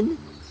 Fisherman?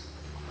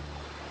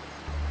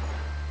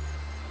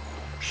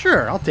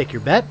 Sure, I'll take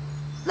your bet.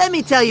 Let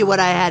me tell you what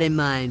I had in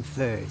mind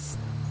first.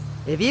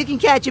 If you can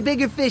catch a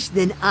bigger fish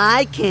than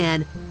I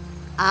can,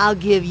 I'll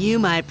give you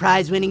my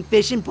prize-winning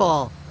fishing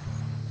pole.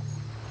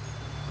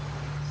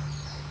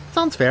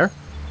 Sounds fair.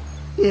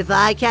 If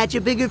I catch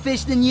a bigger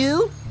fish than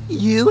you,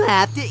 you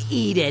have to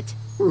eat it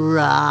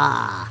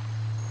raw.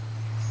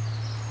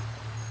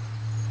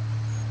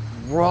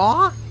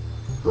 Raw?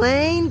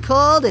 Plain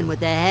cold and with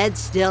the head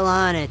still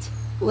on it.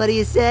 What do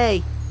you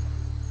say?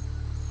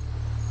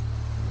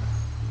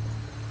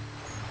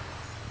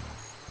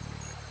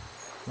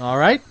 All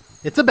right,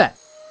 it's a bet.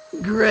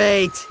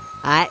 Great.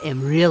 I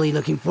am really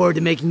looking forward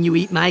to making you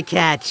eat my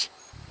catch.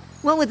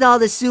 What with all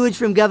the sewage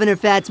from Governor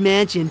Fat's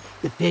mansion,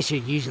 the fish are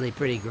usually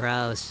pretty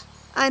gross.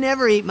 I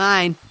never eat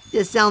mine,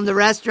 just sell them to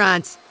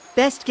restaurants.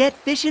 Best get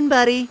fishing,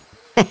 buddy.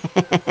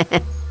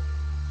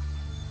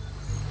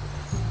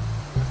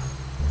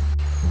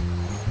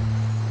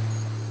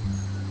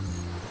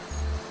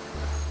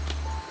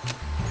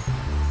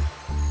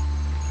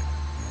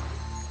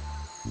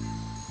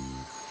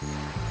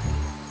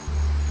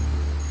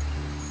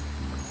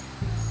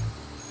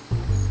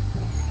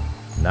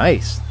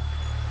 Nice.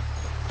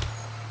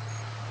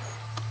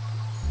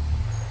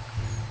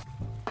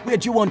 Where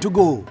do you want to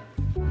go?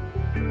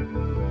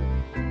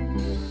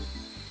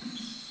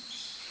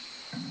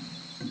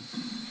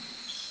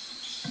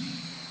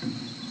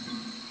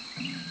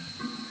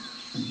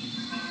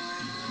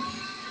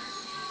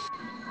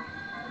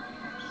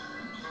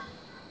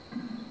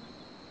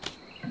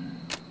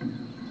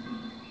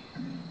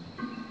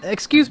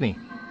 Excuse me.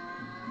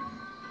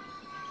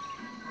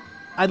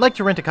 I'd like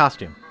to rent a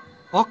costume.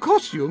 Our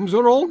costumes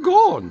are all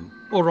gone,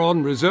 or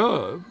on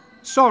reserve.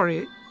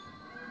 Sorry.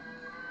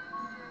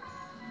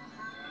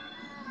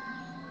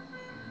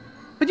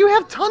 But you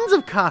have tons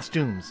of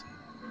costumes.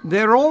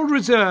 They're all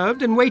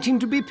reserved and waiting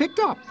to be picked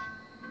up.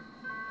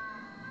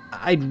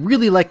 I'd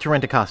really like to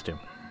rent a costume.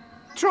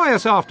 Try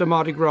us after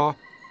Mardi Gras.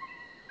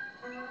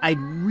 I'd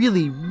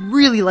really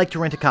like to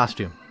rent a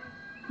costume.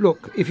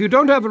 Look, if you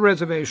don't have a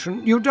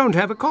reservation, you don't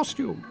have a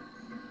costume.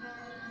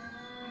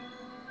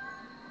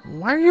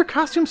 Why are your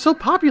costumes so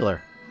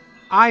popular?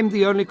 I'm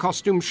the only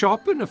costume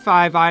shop in a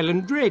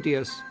 5-island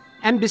radius.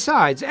 And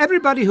besides,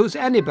 everybody who's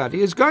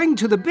anybody is going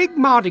to the big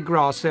Mardi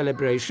Gras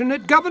celebration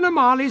at Governor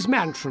Marley's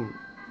mansion.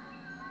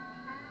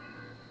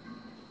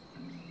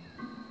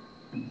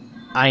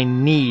 I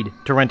need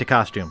to rent a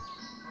costume.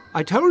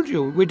 I told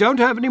you, we don't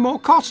have any more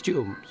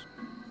costumes.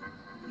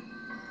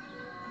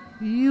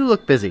 You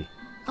look busy.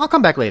 I'll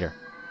come back later.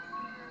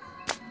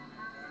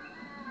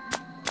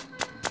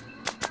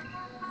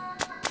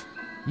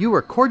 You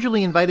are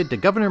cordially invited to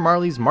Governor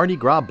Marley's Mardi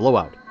Gras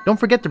blowout. Don't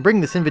forget to bring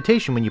this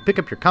invitation when you pick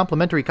up your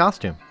complimentary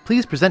costume.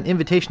 Please present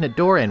invitation at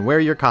door and wear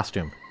your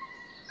costume.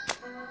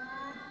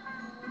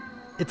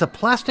 It's a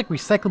plastic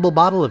recyclable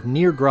bottle of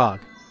near grog.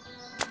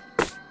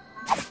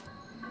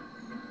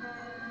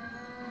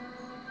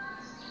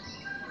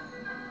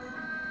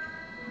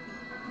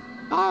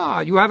 Ah,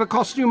 you have a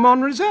costume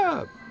on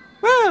reserve.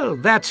 Well,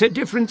 that's a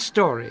different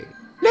story.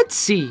 Let's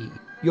see.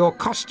 Your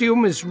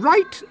costume is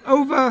right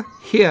over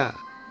here.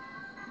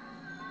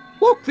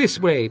 Walk this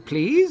way,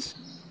 please.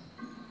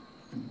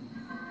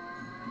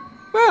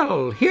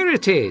 Well, here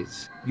it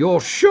is.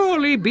 You'll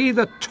surely be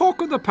the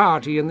talk of the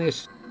party in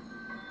this.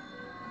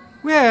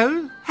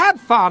 Well, have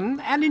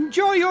fun and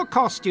enjoy your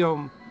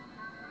costume.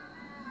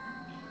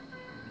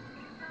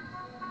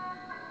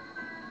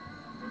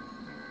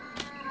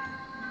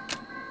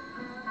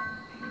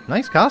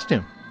 Nice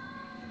costume.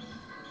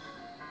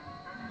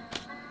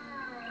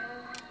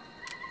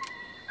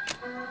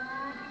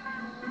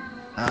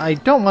 I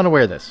don't want to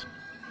wear this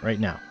right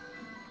now.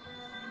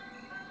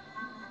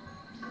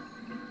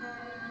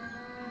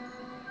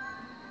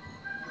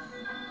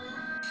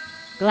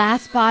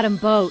 Glass bottom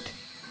boat.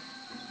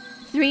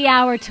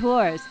 3-hour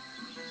tours.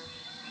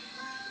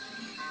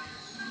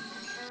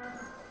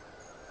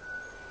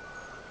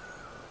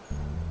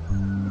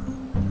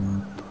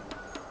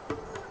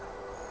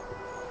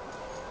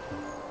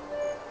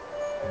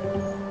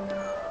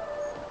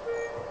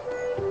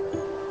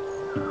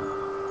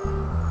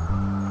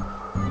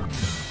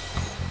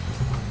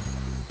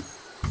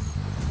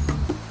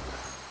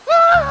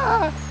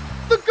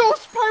 The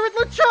ghost pirate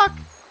LeChuck!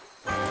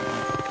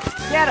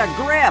 Get a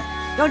grip!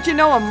 Don't you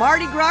know a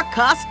Mardi Gras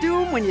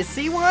costume when you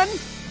see one?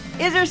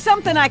 Is there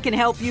something I can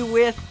help you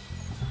with?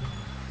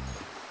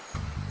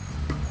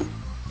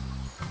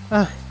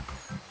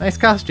 Nice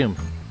costume.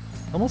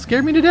 Almost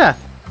scared me to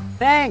death.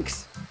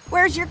 Thanks.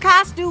 Where's your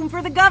costume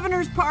for the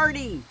governor's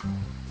party?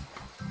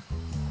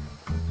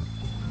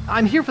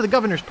 I'm here for the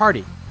governor's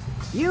party.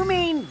 You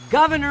mean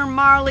Governor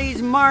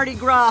Marley's Mardi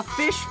Gras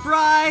fish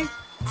fry?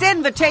 It's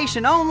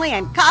invitation only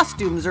and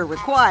costumes are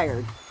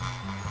required.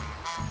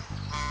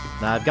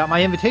 I've got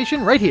my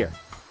invitation right here.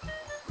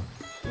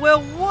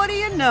 Well, what do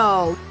you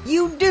know?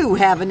 You do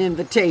have an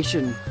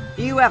invitation.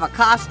 Do you have a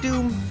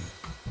costume?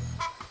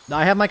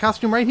 I have my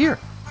costume right here.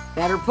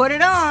 Better put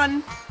it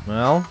on.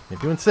 Well,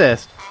 if you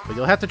insist, but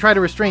you'll have to try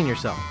to restrain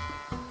yourself.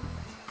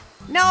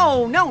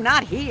 No,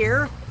 not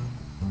here.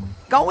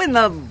 Go in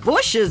the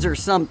bushes or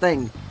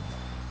something.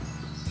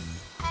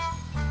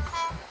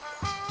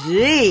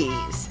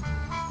 Jeez.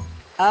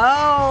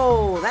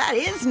 Oh, that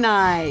is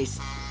nice.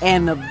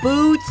 And the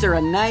boots are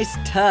a nice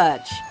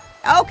touch.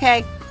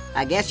 Okay,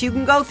 I guess you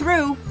can go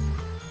through.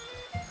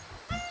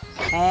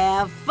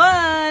 Have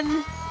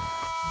fun!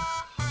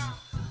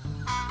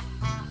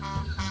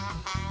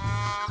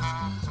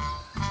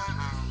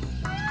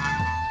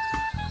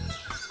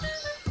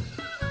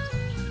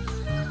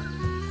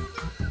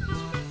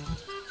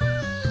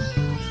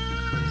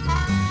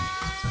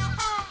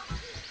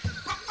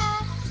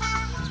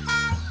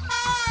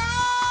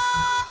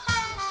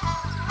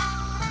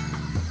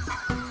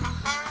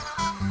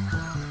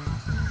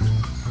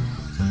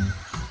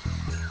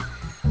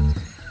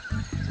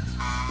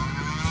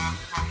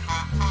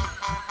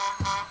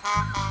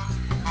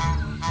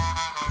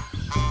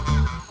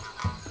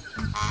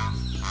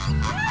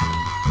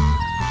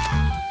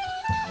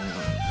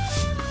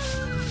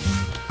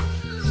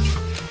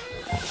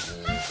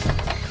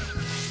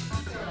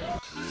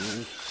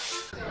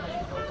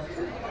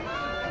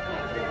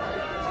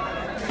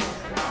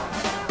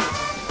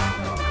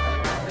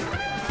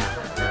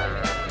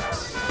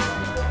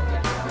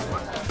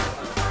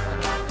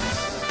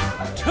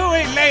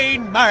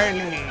 Elaine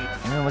Marley.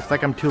 Well, looks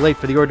like I'm too late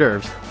for the hors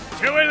d'oeuvres.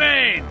 To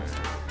Elaine!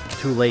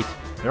 Too late.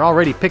 They're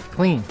already picked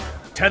clean.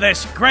 To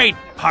this great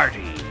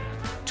party!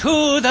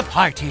 To the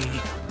party.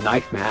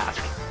 Nice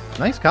mask.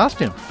 Nice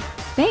costume.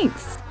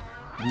 Thanks.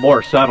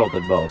 More subtle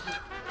than most.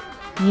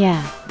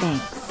 Yeah,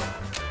 thanks.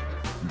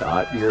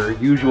 Not your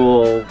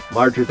usual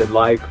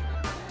larger-than-life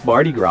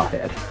Mardi Gras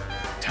head.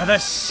 To the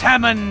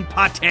salmon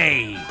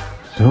pate!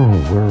 So,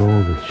 where are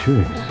all the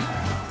chicks?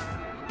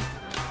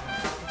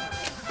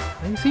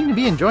 They seem to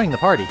be enjoying the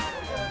party.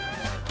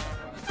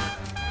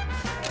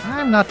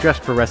 I'm not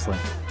dressed for wrestling.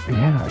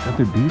 Yeah, I thought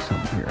there'd be some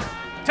here.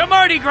 To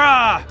Mardi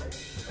Gras!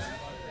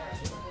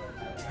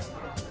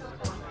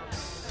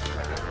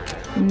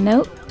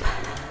 Nope.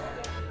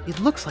 It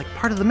looks like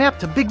part of the map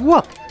to Big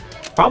Whoop.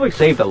 Probably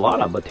saved a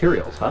lot on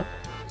materials, huh?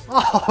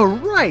 All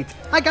right,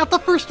 I got the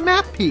first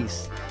map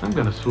piece. I'm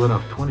gonna sweat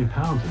off 20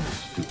 pounds in this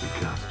stupid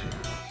costume.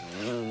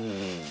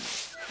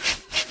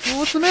 Well,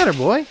 what's the matter,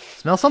 boy?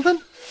 Smell something?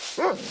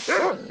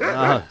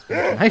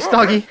 Nice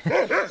doggy.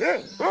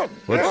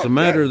 What's the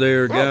matter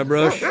there,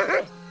 Guybrush?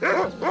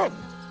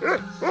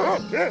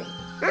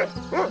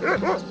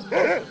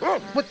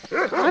 What?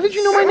 How did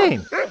you know my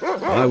name?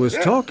 I was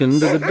talking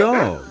to the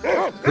dog.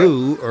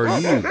 Who are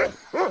you?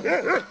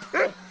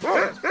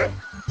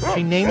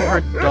 She named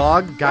her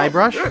dog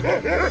Guybrush?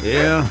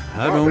 Yeah,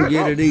 I don't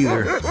get it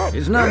either.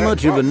 It's not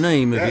much of a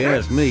name if you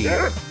ask me.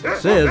 It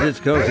says it's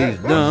 'cause he's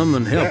dumb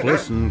and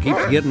helpless and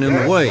keeps getting in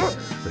the way.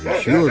 But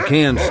he sure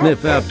can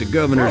sniff out the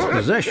governor's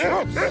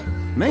possessions.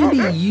 Maybe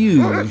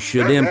you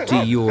should empty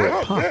your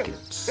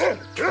pockets.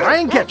 Try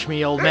and catch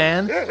me, old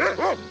man.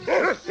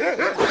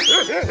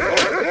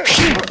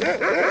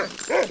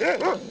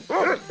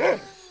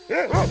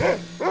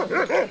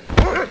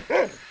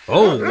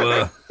 Oh,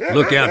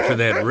 look out for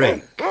that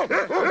rake.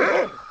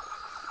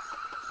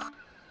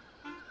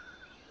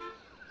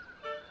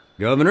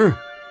 Governor,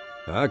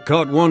 I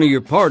caught one of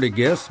your party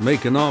guests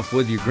making off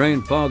with your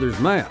grandfather's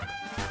map.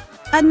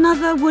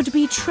 Another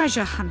would-be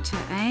treasure hunter,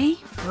 eh?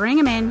 Bring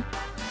him in.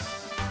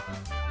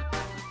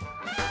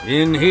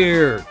 In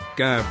here,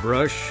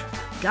 Guybrush.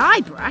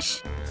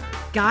 Guybrush?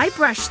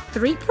 Guybrush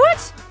Threepwood?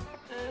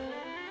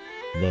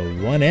 The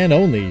one and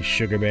only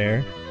Sugar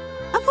Bear.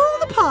 Of all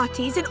the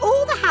parties and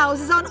all the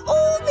houses on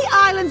all the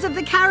islands of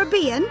the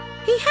Caribbean,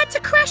 he had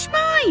to crash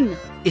mine.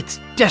 It's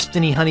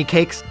destiny, honey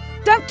cakes.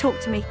 Don't talk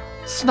to me.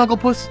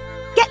 Snugglepuss.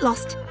 Get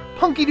lost.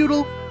 Punky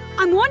Doodle.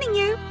 I'm warning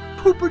you.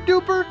 Pooper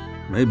Duper.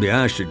 Maybe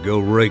I should go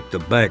rake the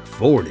back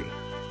 40.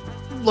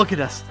 Look at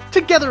us,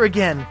 together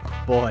again.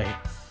 Boy,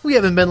 we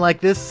haven't been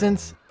like this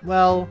since,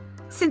 well...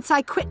 Since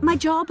I quit my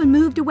job and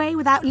moved away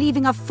without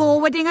leaving a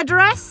forwarding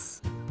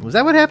address? Was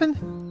that what happened?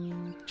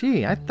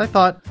 Gee, I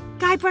thought...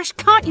 Guybrush,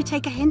 can't you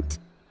take a hint?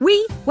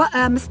 We were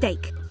a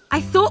mistake.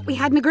 I thought we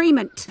had an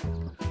agreement.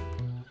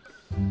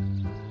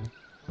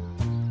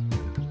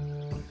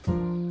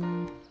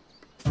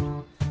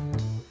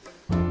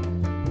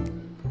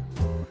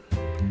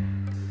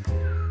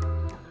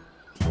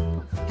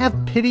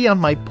 Have pity on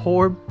my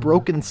poor,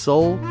 broken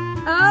soul.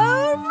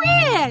 Oh,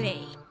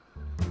 really?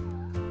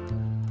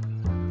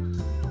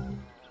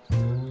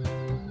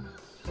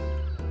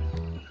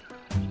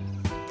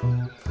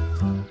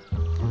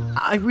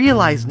 I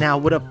realize now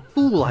what a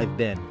fool I've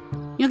been.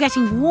 You're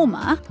getting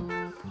warmer.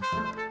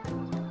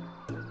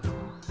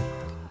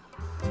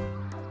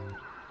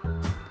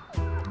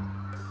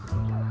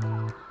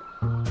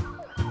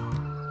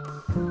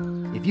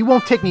 If you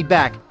won't take me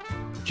back,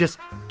 just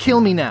kill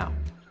me now.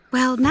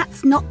 Well,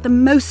 that's not the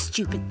most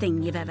stupid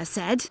thing you've ever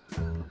said.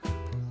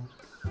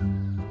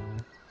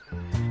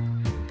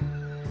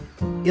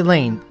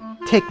 Elaine,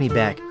 take me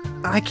back.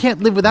 I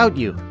can't live without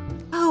you.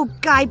 Oh,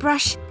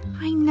 Guybrush,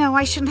 I know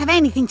I shouldn't have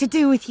anything to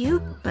do with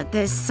you, but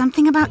there's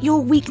something about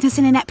your weakness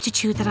and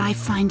ineptitude that I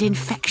find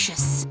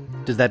infectious.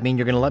 Does that mean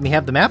you're going to let me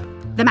have the map?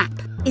 The map.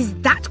 Is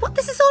that what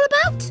this is all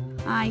about?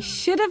 I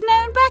should have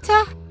known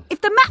better.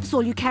 If the map's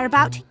all you care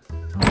about,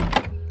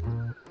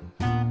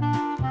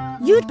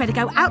 you'd better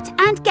go out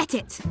and get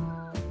it.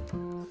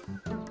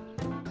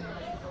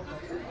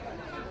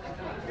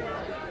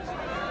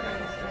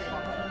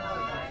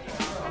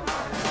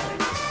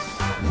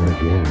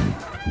 Again,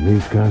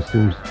 these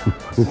costumes,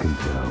 who can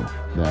tell?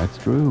 That's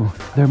true.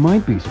 There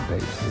might be some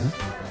base here.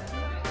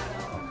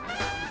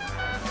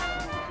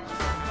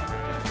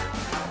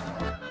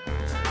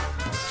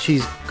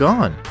 She's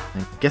gone.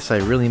 I guess I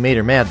really made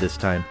her mad this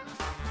time.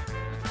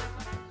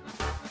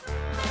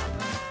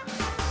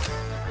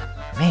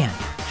 Man,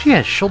 she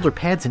has shoulder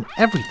pads and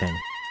everything.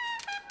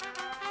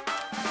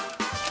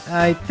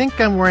 I think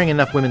I'm wearing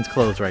enough women's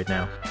clothes right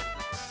now.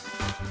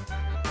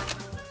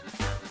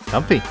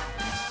 Comfy.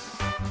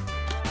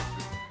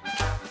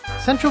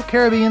 Central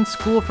Caribbean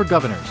School for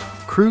Governors,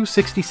 Crew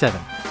 67.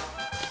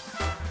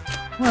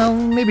 Well,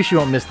 maybe she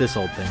won't miss this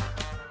old thing.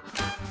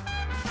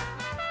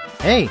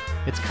 Hey,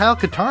 it's Kyle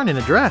Katarn in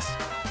a dress.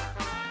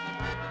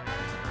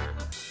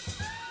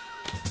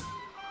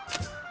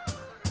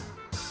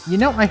 You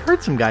know, I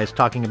heard some guys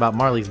talking about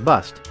Marley's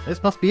bust.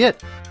 This must be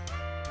it.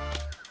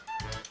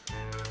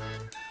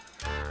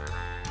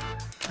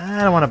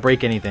 I don't want to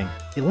break anything.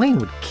 Elaine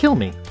would kill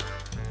me.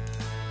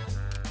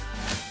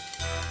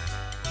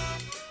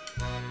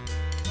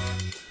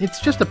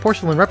 It's just a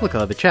porcelain replica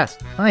of a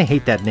chest. I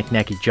hate that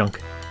knick-knacky junk.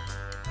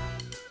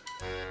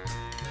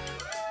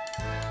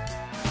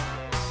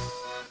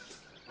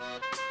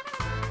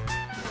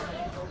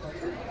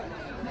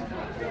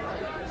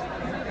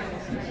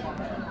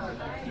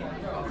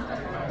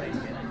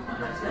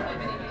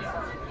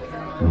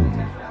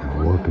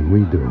 What can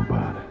we do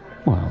about it?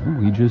 Well,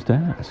 we just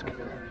ask.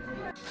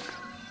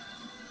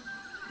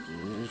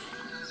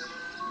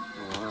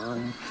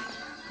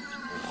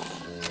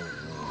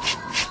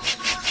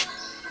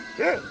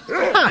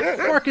 Ha!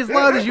 Bark as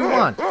loud as you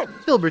want.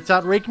 Filbert's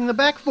out raking the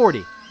back 40.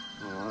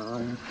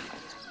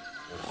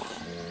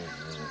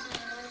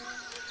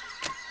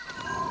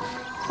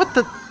 What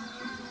the?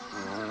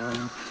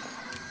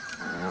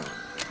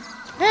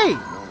 Hey!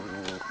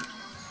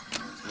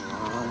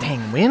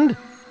 Dang wind!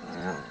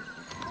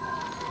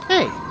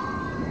 Hey!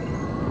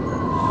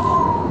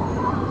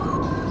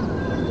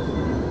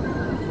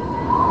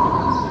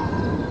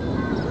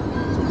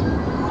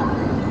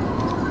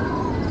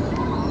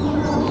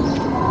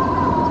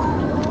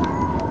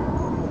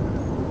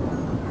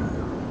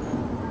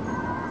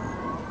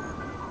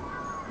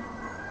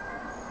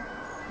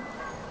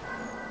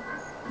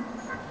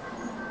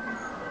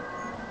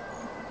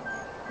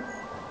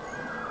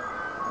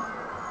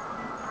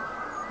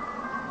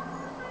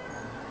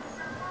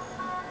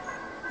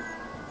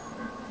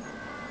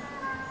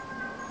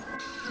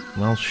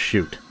 Well,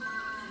 shoot.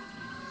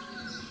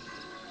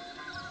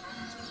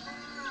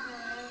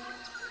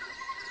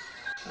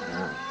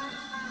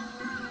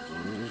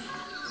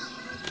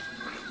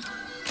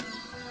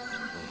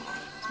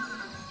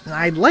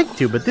 I'd like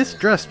to, but this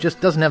dress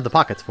just doesn't have the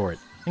pockets for it.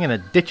 I'm gonna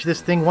ditch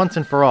this thing once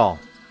and for all.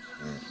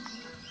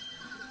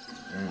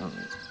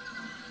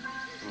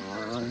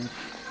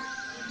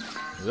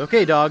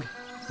 Okay, dog.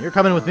 You're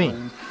coming with me.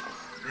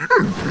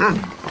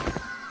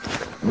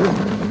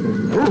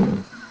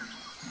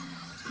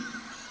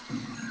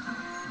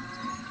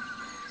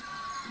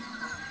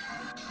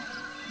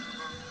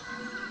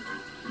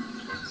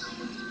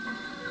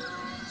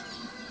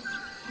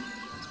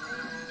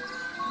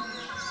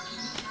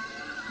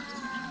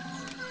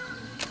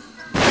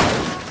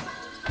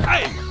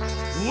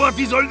 What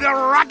is all the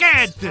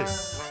racket?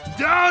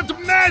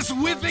 Don't mess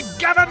with the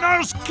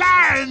governor's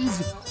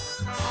cans!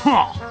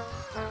 Huh.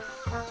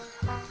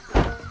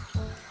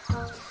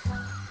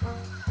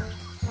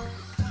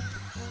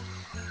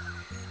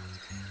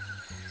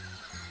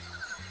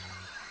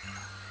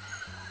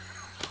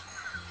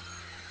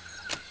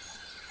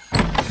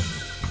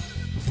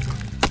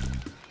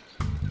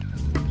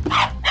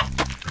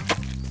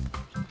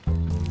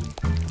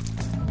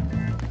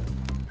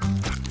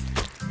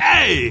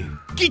 Hey!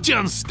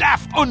 Kitchen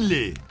staff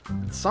only!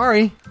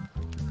 Sorry.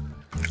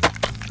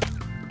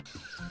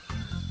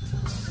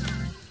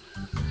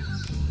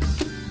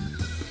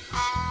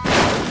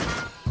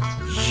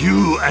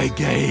 You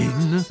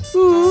again?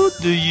 Who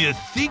do you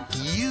think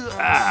you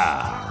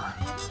are?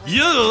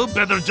 You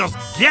better just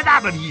get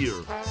out of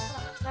here!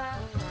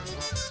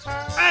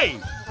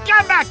 Hey!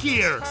 Come back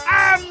here!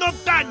 I'm not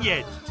done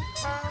yet!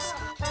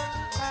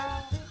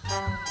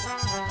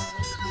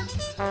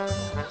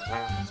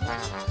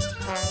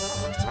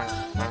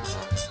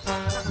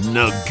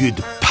 No good,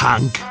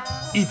 punk.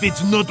 If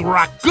it's not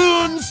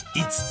raccoons,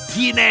 it's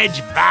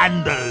teenage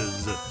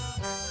vandals.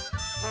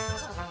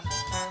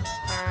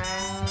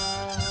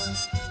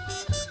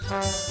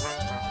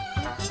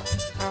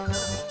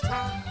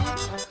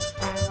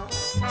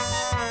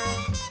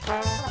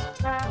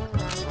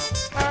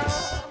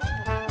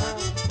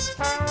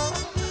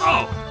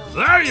 Oh,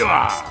 there you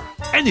are.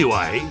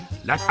 Anyway,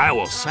 like I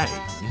was saying,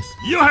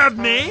 you heard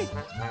me?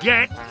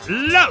 Get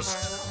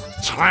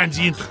lost,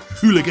 transient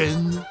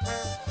hooligan.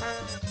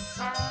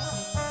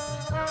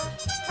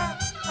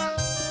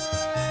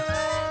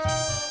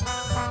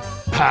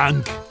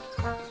 Punk.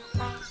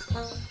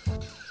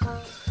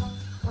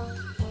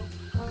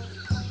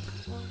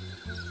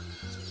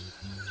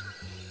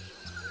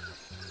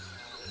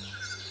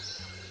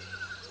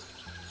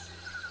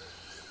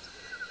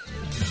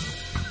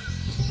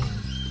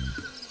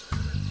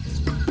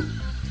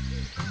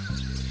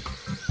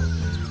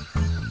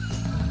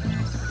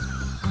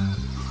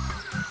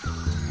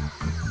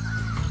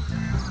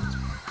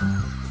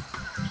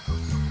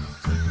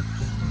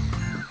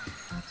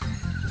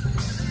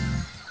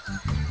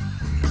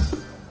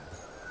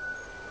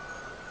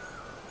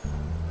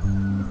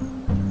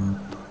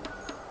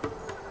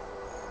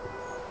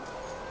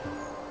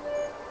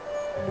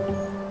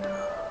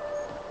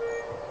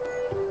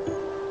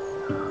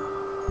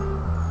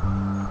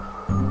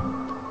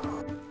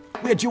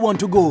 Where do you want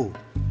to go?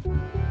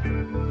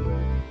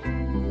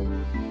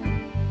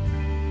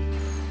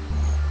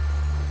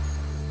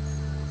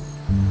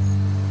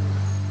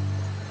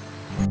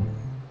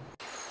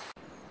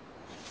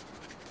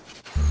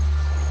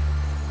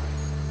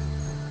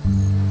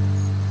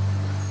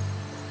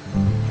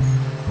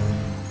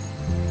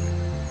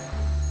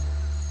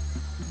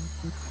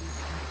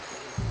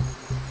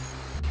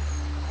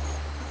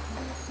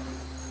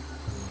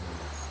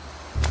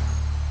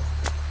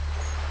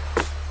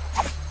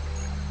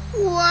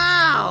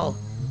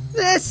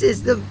 This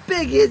is the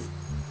biggest...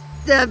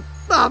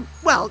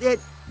 well,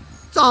 it's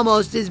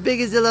almost as big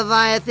as the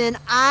Leviathan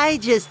I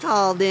just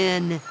hauled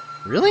in.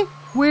 Really?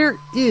 Where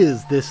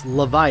is this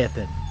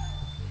Leviathan?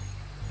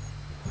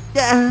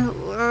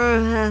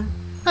 I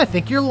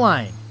think you're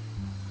lying.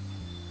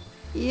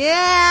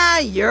 Yeah,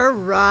 you're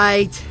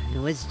right. It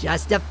was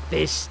just a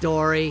fish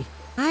story.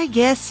 I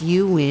guess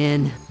you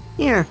win.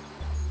 Here,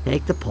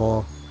 take the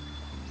pole.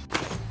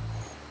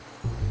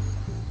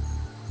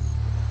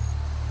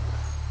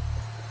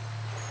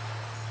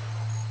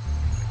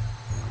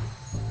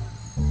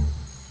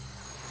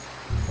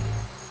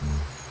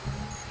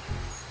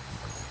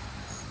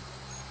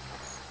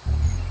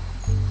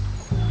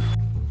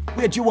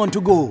 Where do you want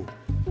to go?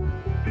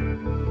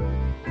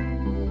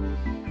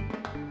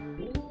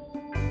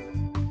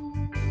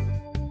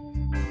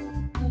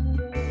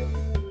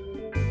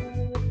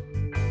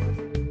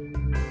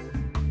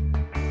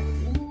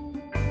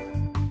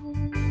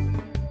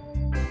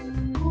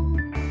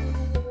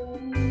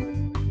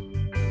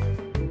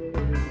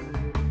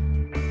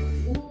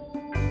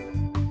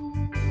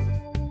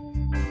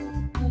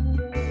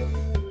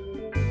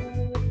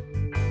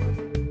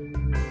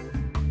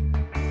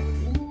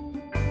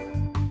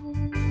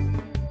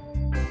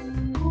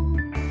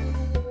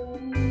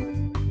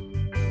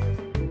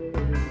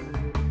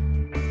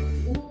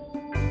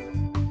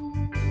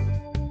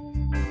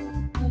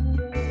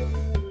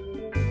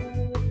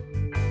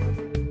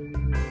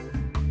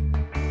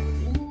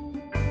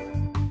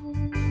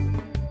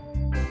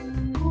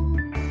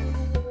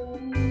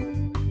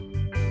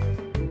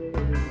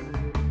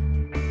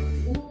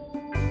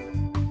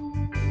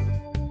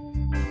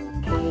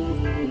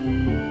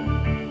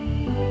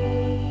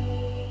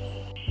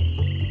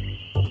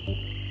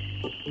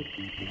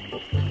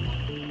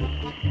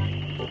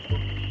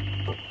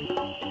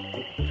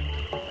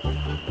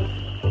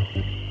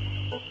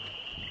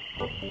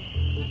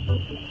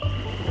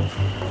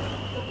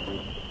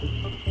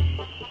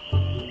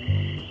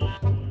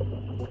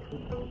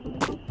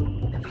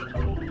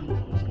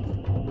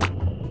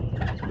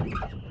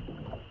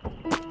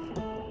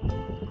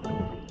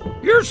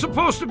 You're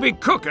supposed to be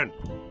cooking.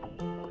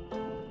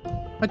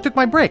 I took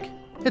my break.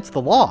 It's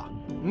the law.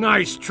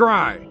 Nice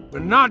try,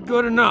 but not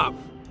good enough.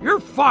 You're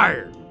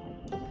fired.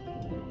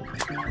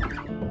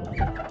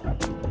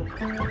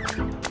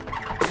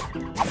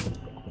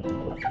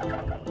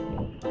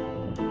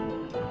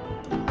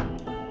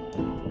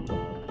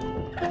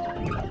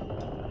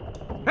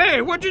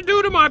 Hey, what'd you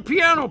do to my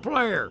piano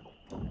player?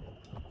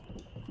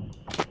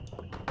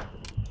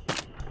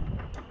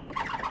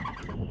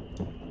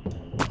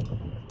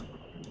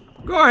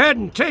 Go ahead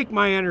and take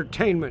my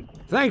entertainment.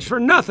 Thanks for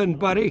nothing,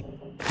 buddy.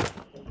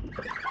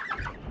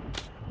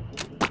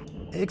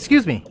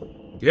 Excuse me.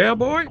 Yeah,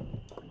 boy?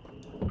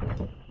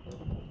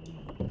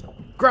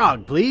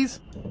 Grog,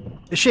 please.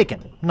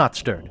 Shaken, not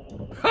stirred.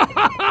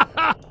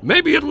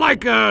 Maybe you'd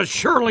like a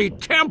Shirley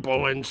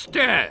Temple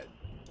instead.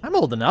 I'm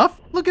old enough.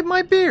 Look at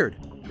my beard.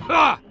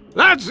 Ha!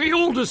 That's the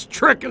oldest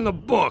trick in the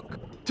book.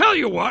 Tell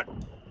you what,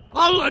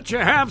 I'll let you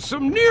have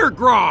some near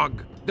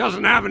grog.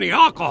 Doesn't have any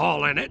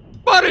alcohol in it,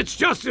 but it's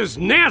just as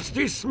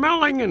nasty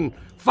smelling and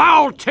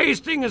foul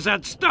tasting as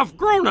that stuff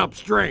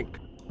grown-ups drink.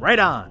 Right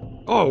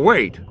on. Oh,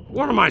 wait.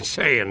 What am I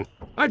saying?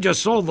 I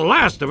just sold the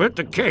last of it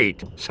to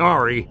Kate.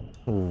 Sorry.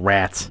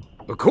 Rats.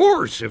 Of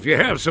course, if you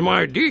have some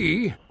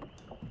ID.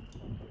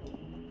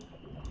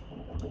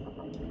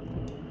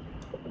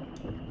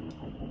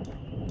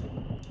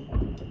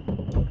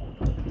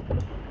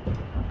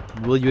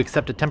 Will you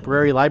accept a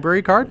temporary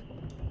library card?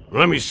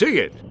 Let me see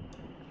it.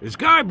 Is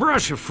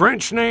Guybrush a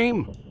French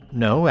name?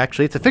 No,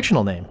 actually, it's a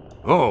fictional name.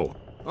 Oh,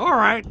 all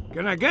right.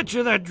 Can I get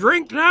you that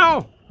drink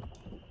now?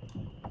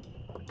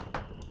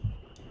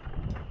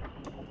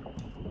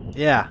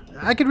 Yeah,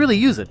 I could really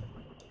use it.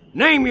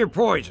 Name your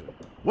poison.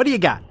 What do you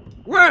got?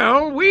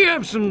 Well, we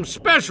have some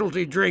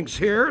specialty drinks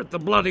here at the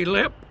Bloody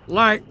Lip,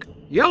 like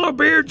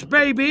Yellowbeard's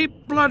Baby,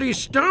 Bloody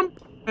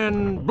Stump,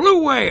 and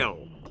Blue Whale.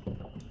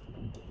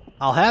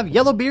 I'll have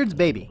Yellowbeard's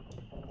Baby.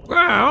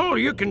 Well,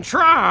 you can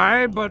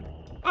try, but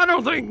I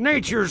don't think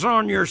nature's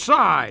on your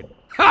side.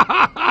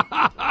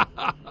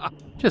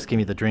 Just give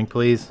me the drink,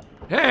 please.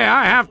 Hey,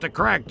 I have to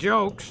crack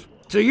jokes.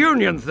 It's a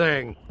union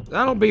thing.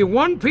 That'll be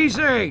 1 piece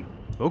of 8.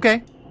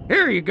 Okay.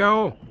 Here you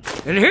go.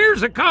 And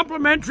here's a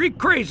complimentary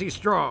crazy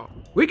straw.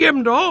 We give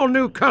them to all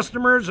new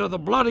customers of the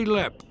Bloody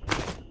Lip.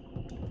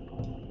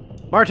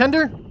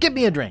 Bartender, get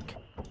me a drink.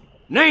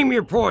 Name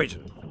your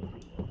poison.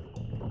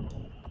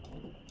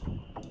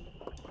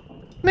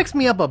 Mix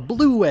me up a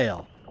Blue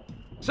Whale.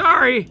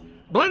 Sorry,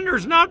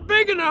 blender's not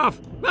big enough.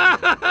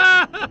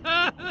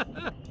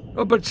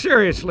 Oh, but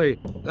seriously,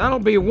 that'll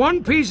be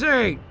 1 piece of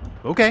 8.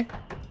 Okay.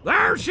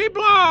 There she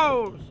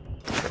blows.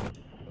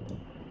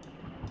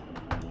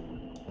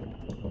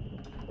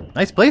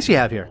 Nice place you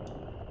have here.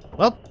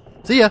 Well,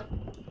 see ya.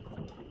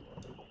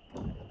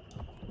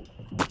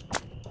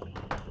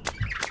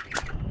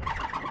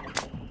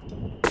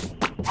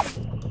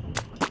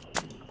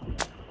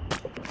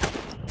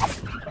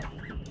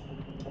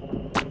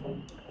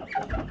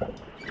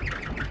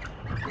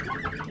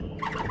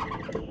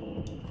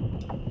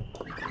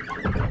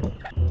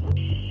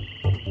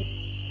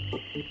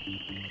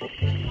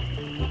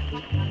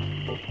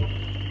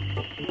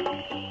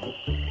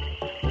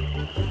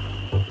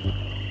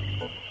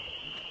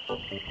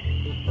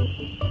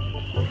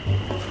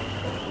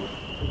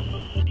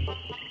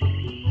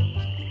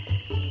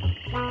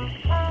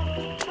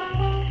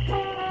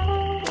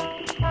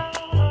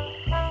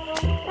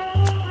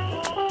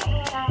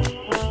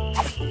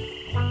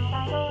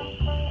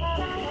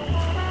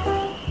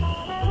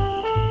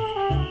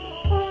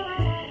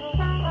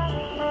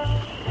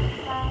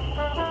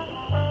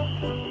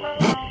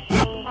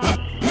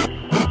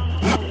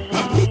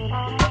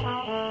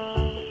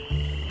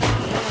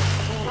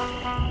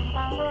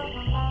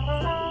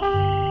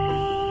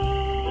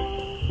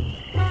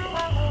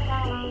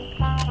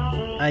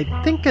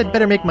 I think I'd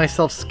better make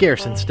myself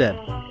scarce instead.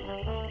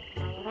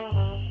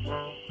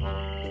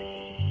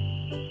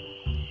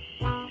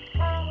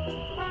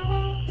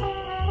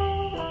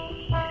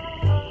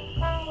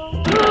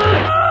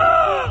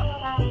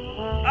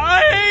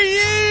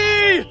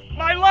 Aye!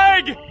 My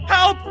leg!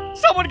 Help!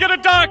 Someone get a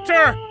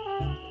doctor!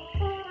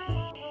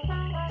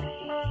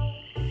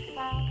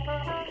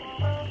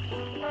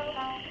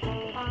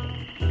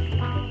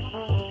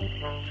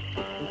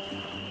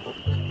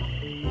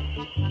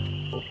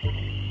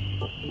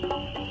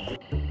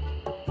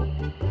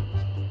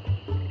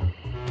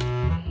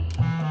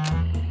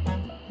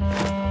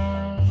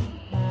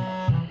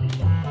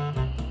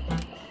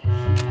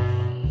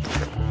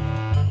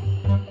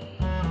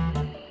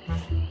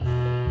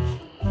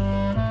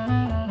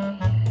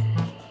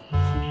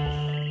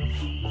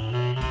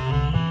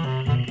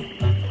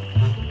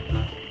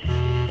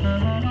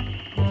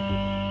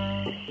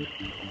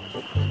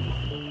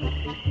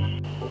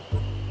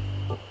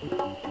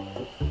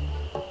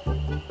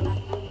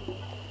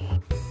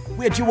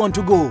 Where do you want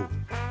to go?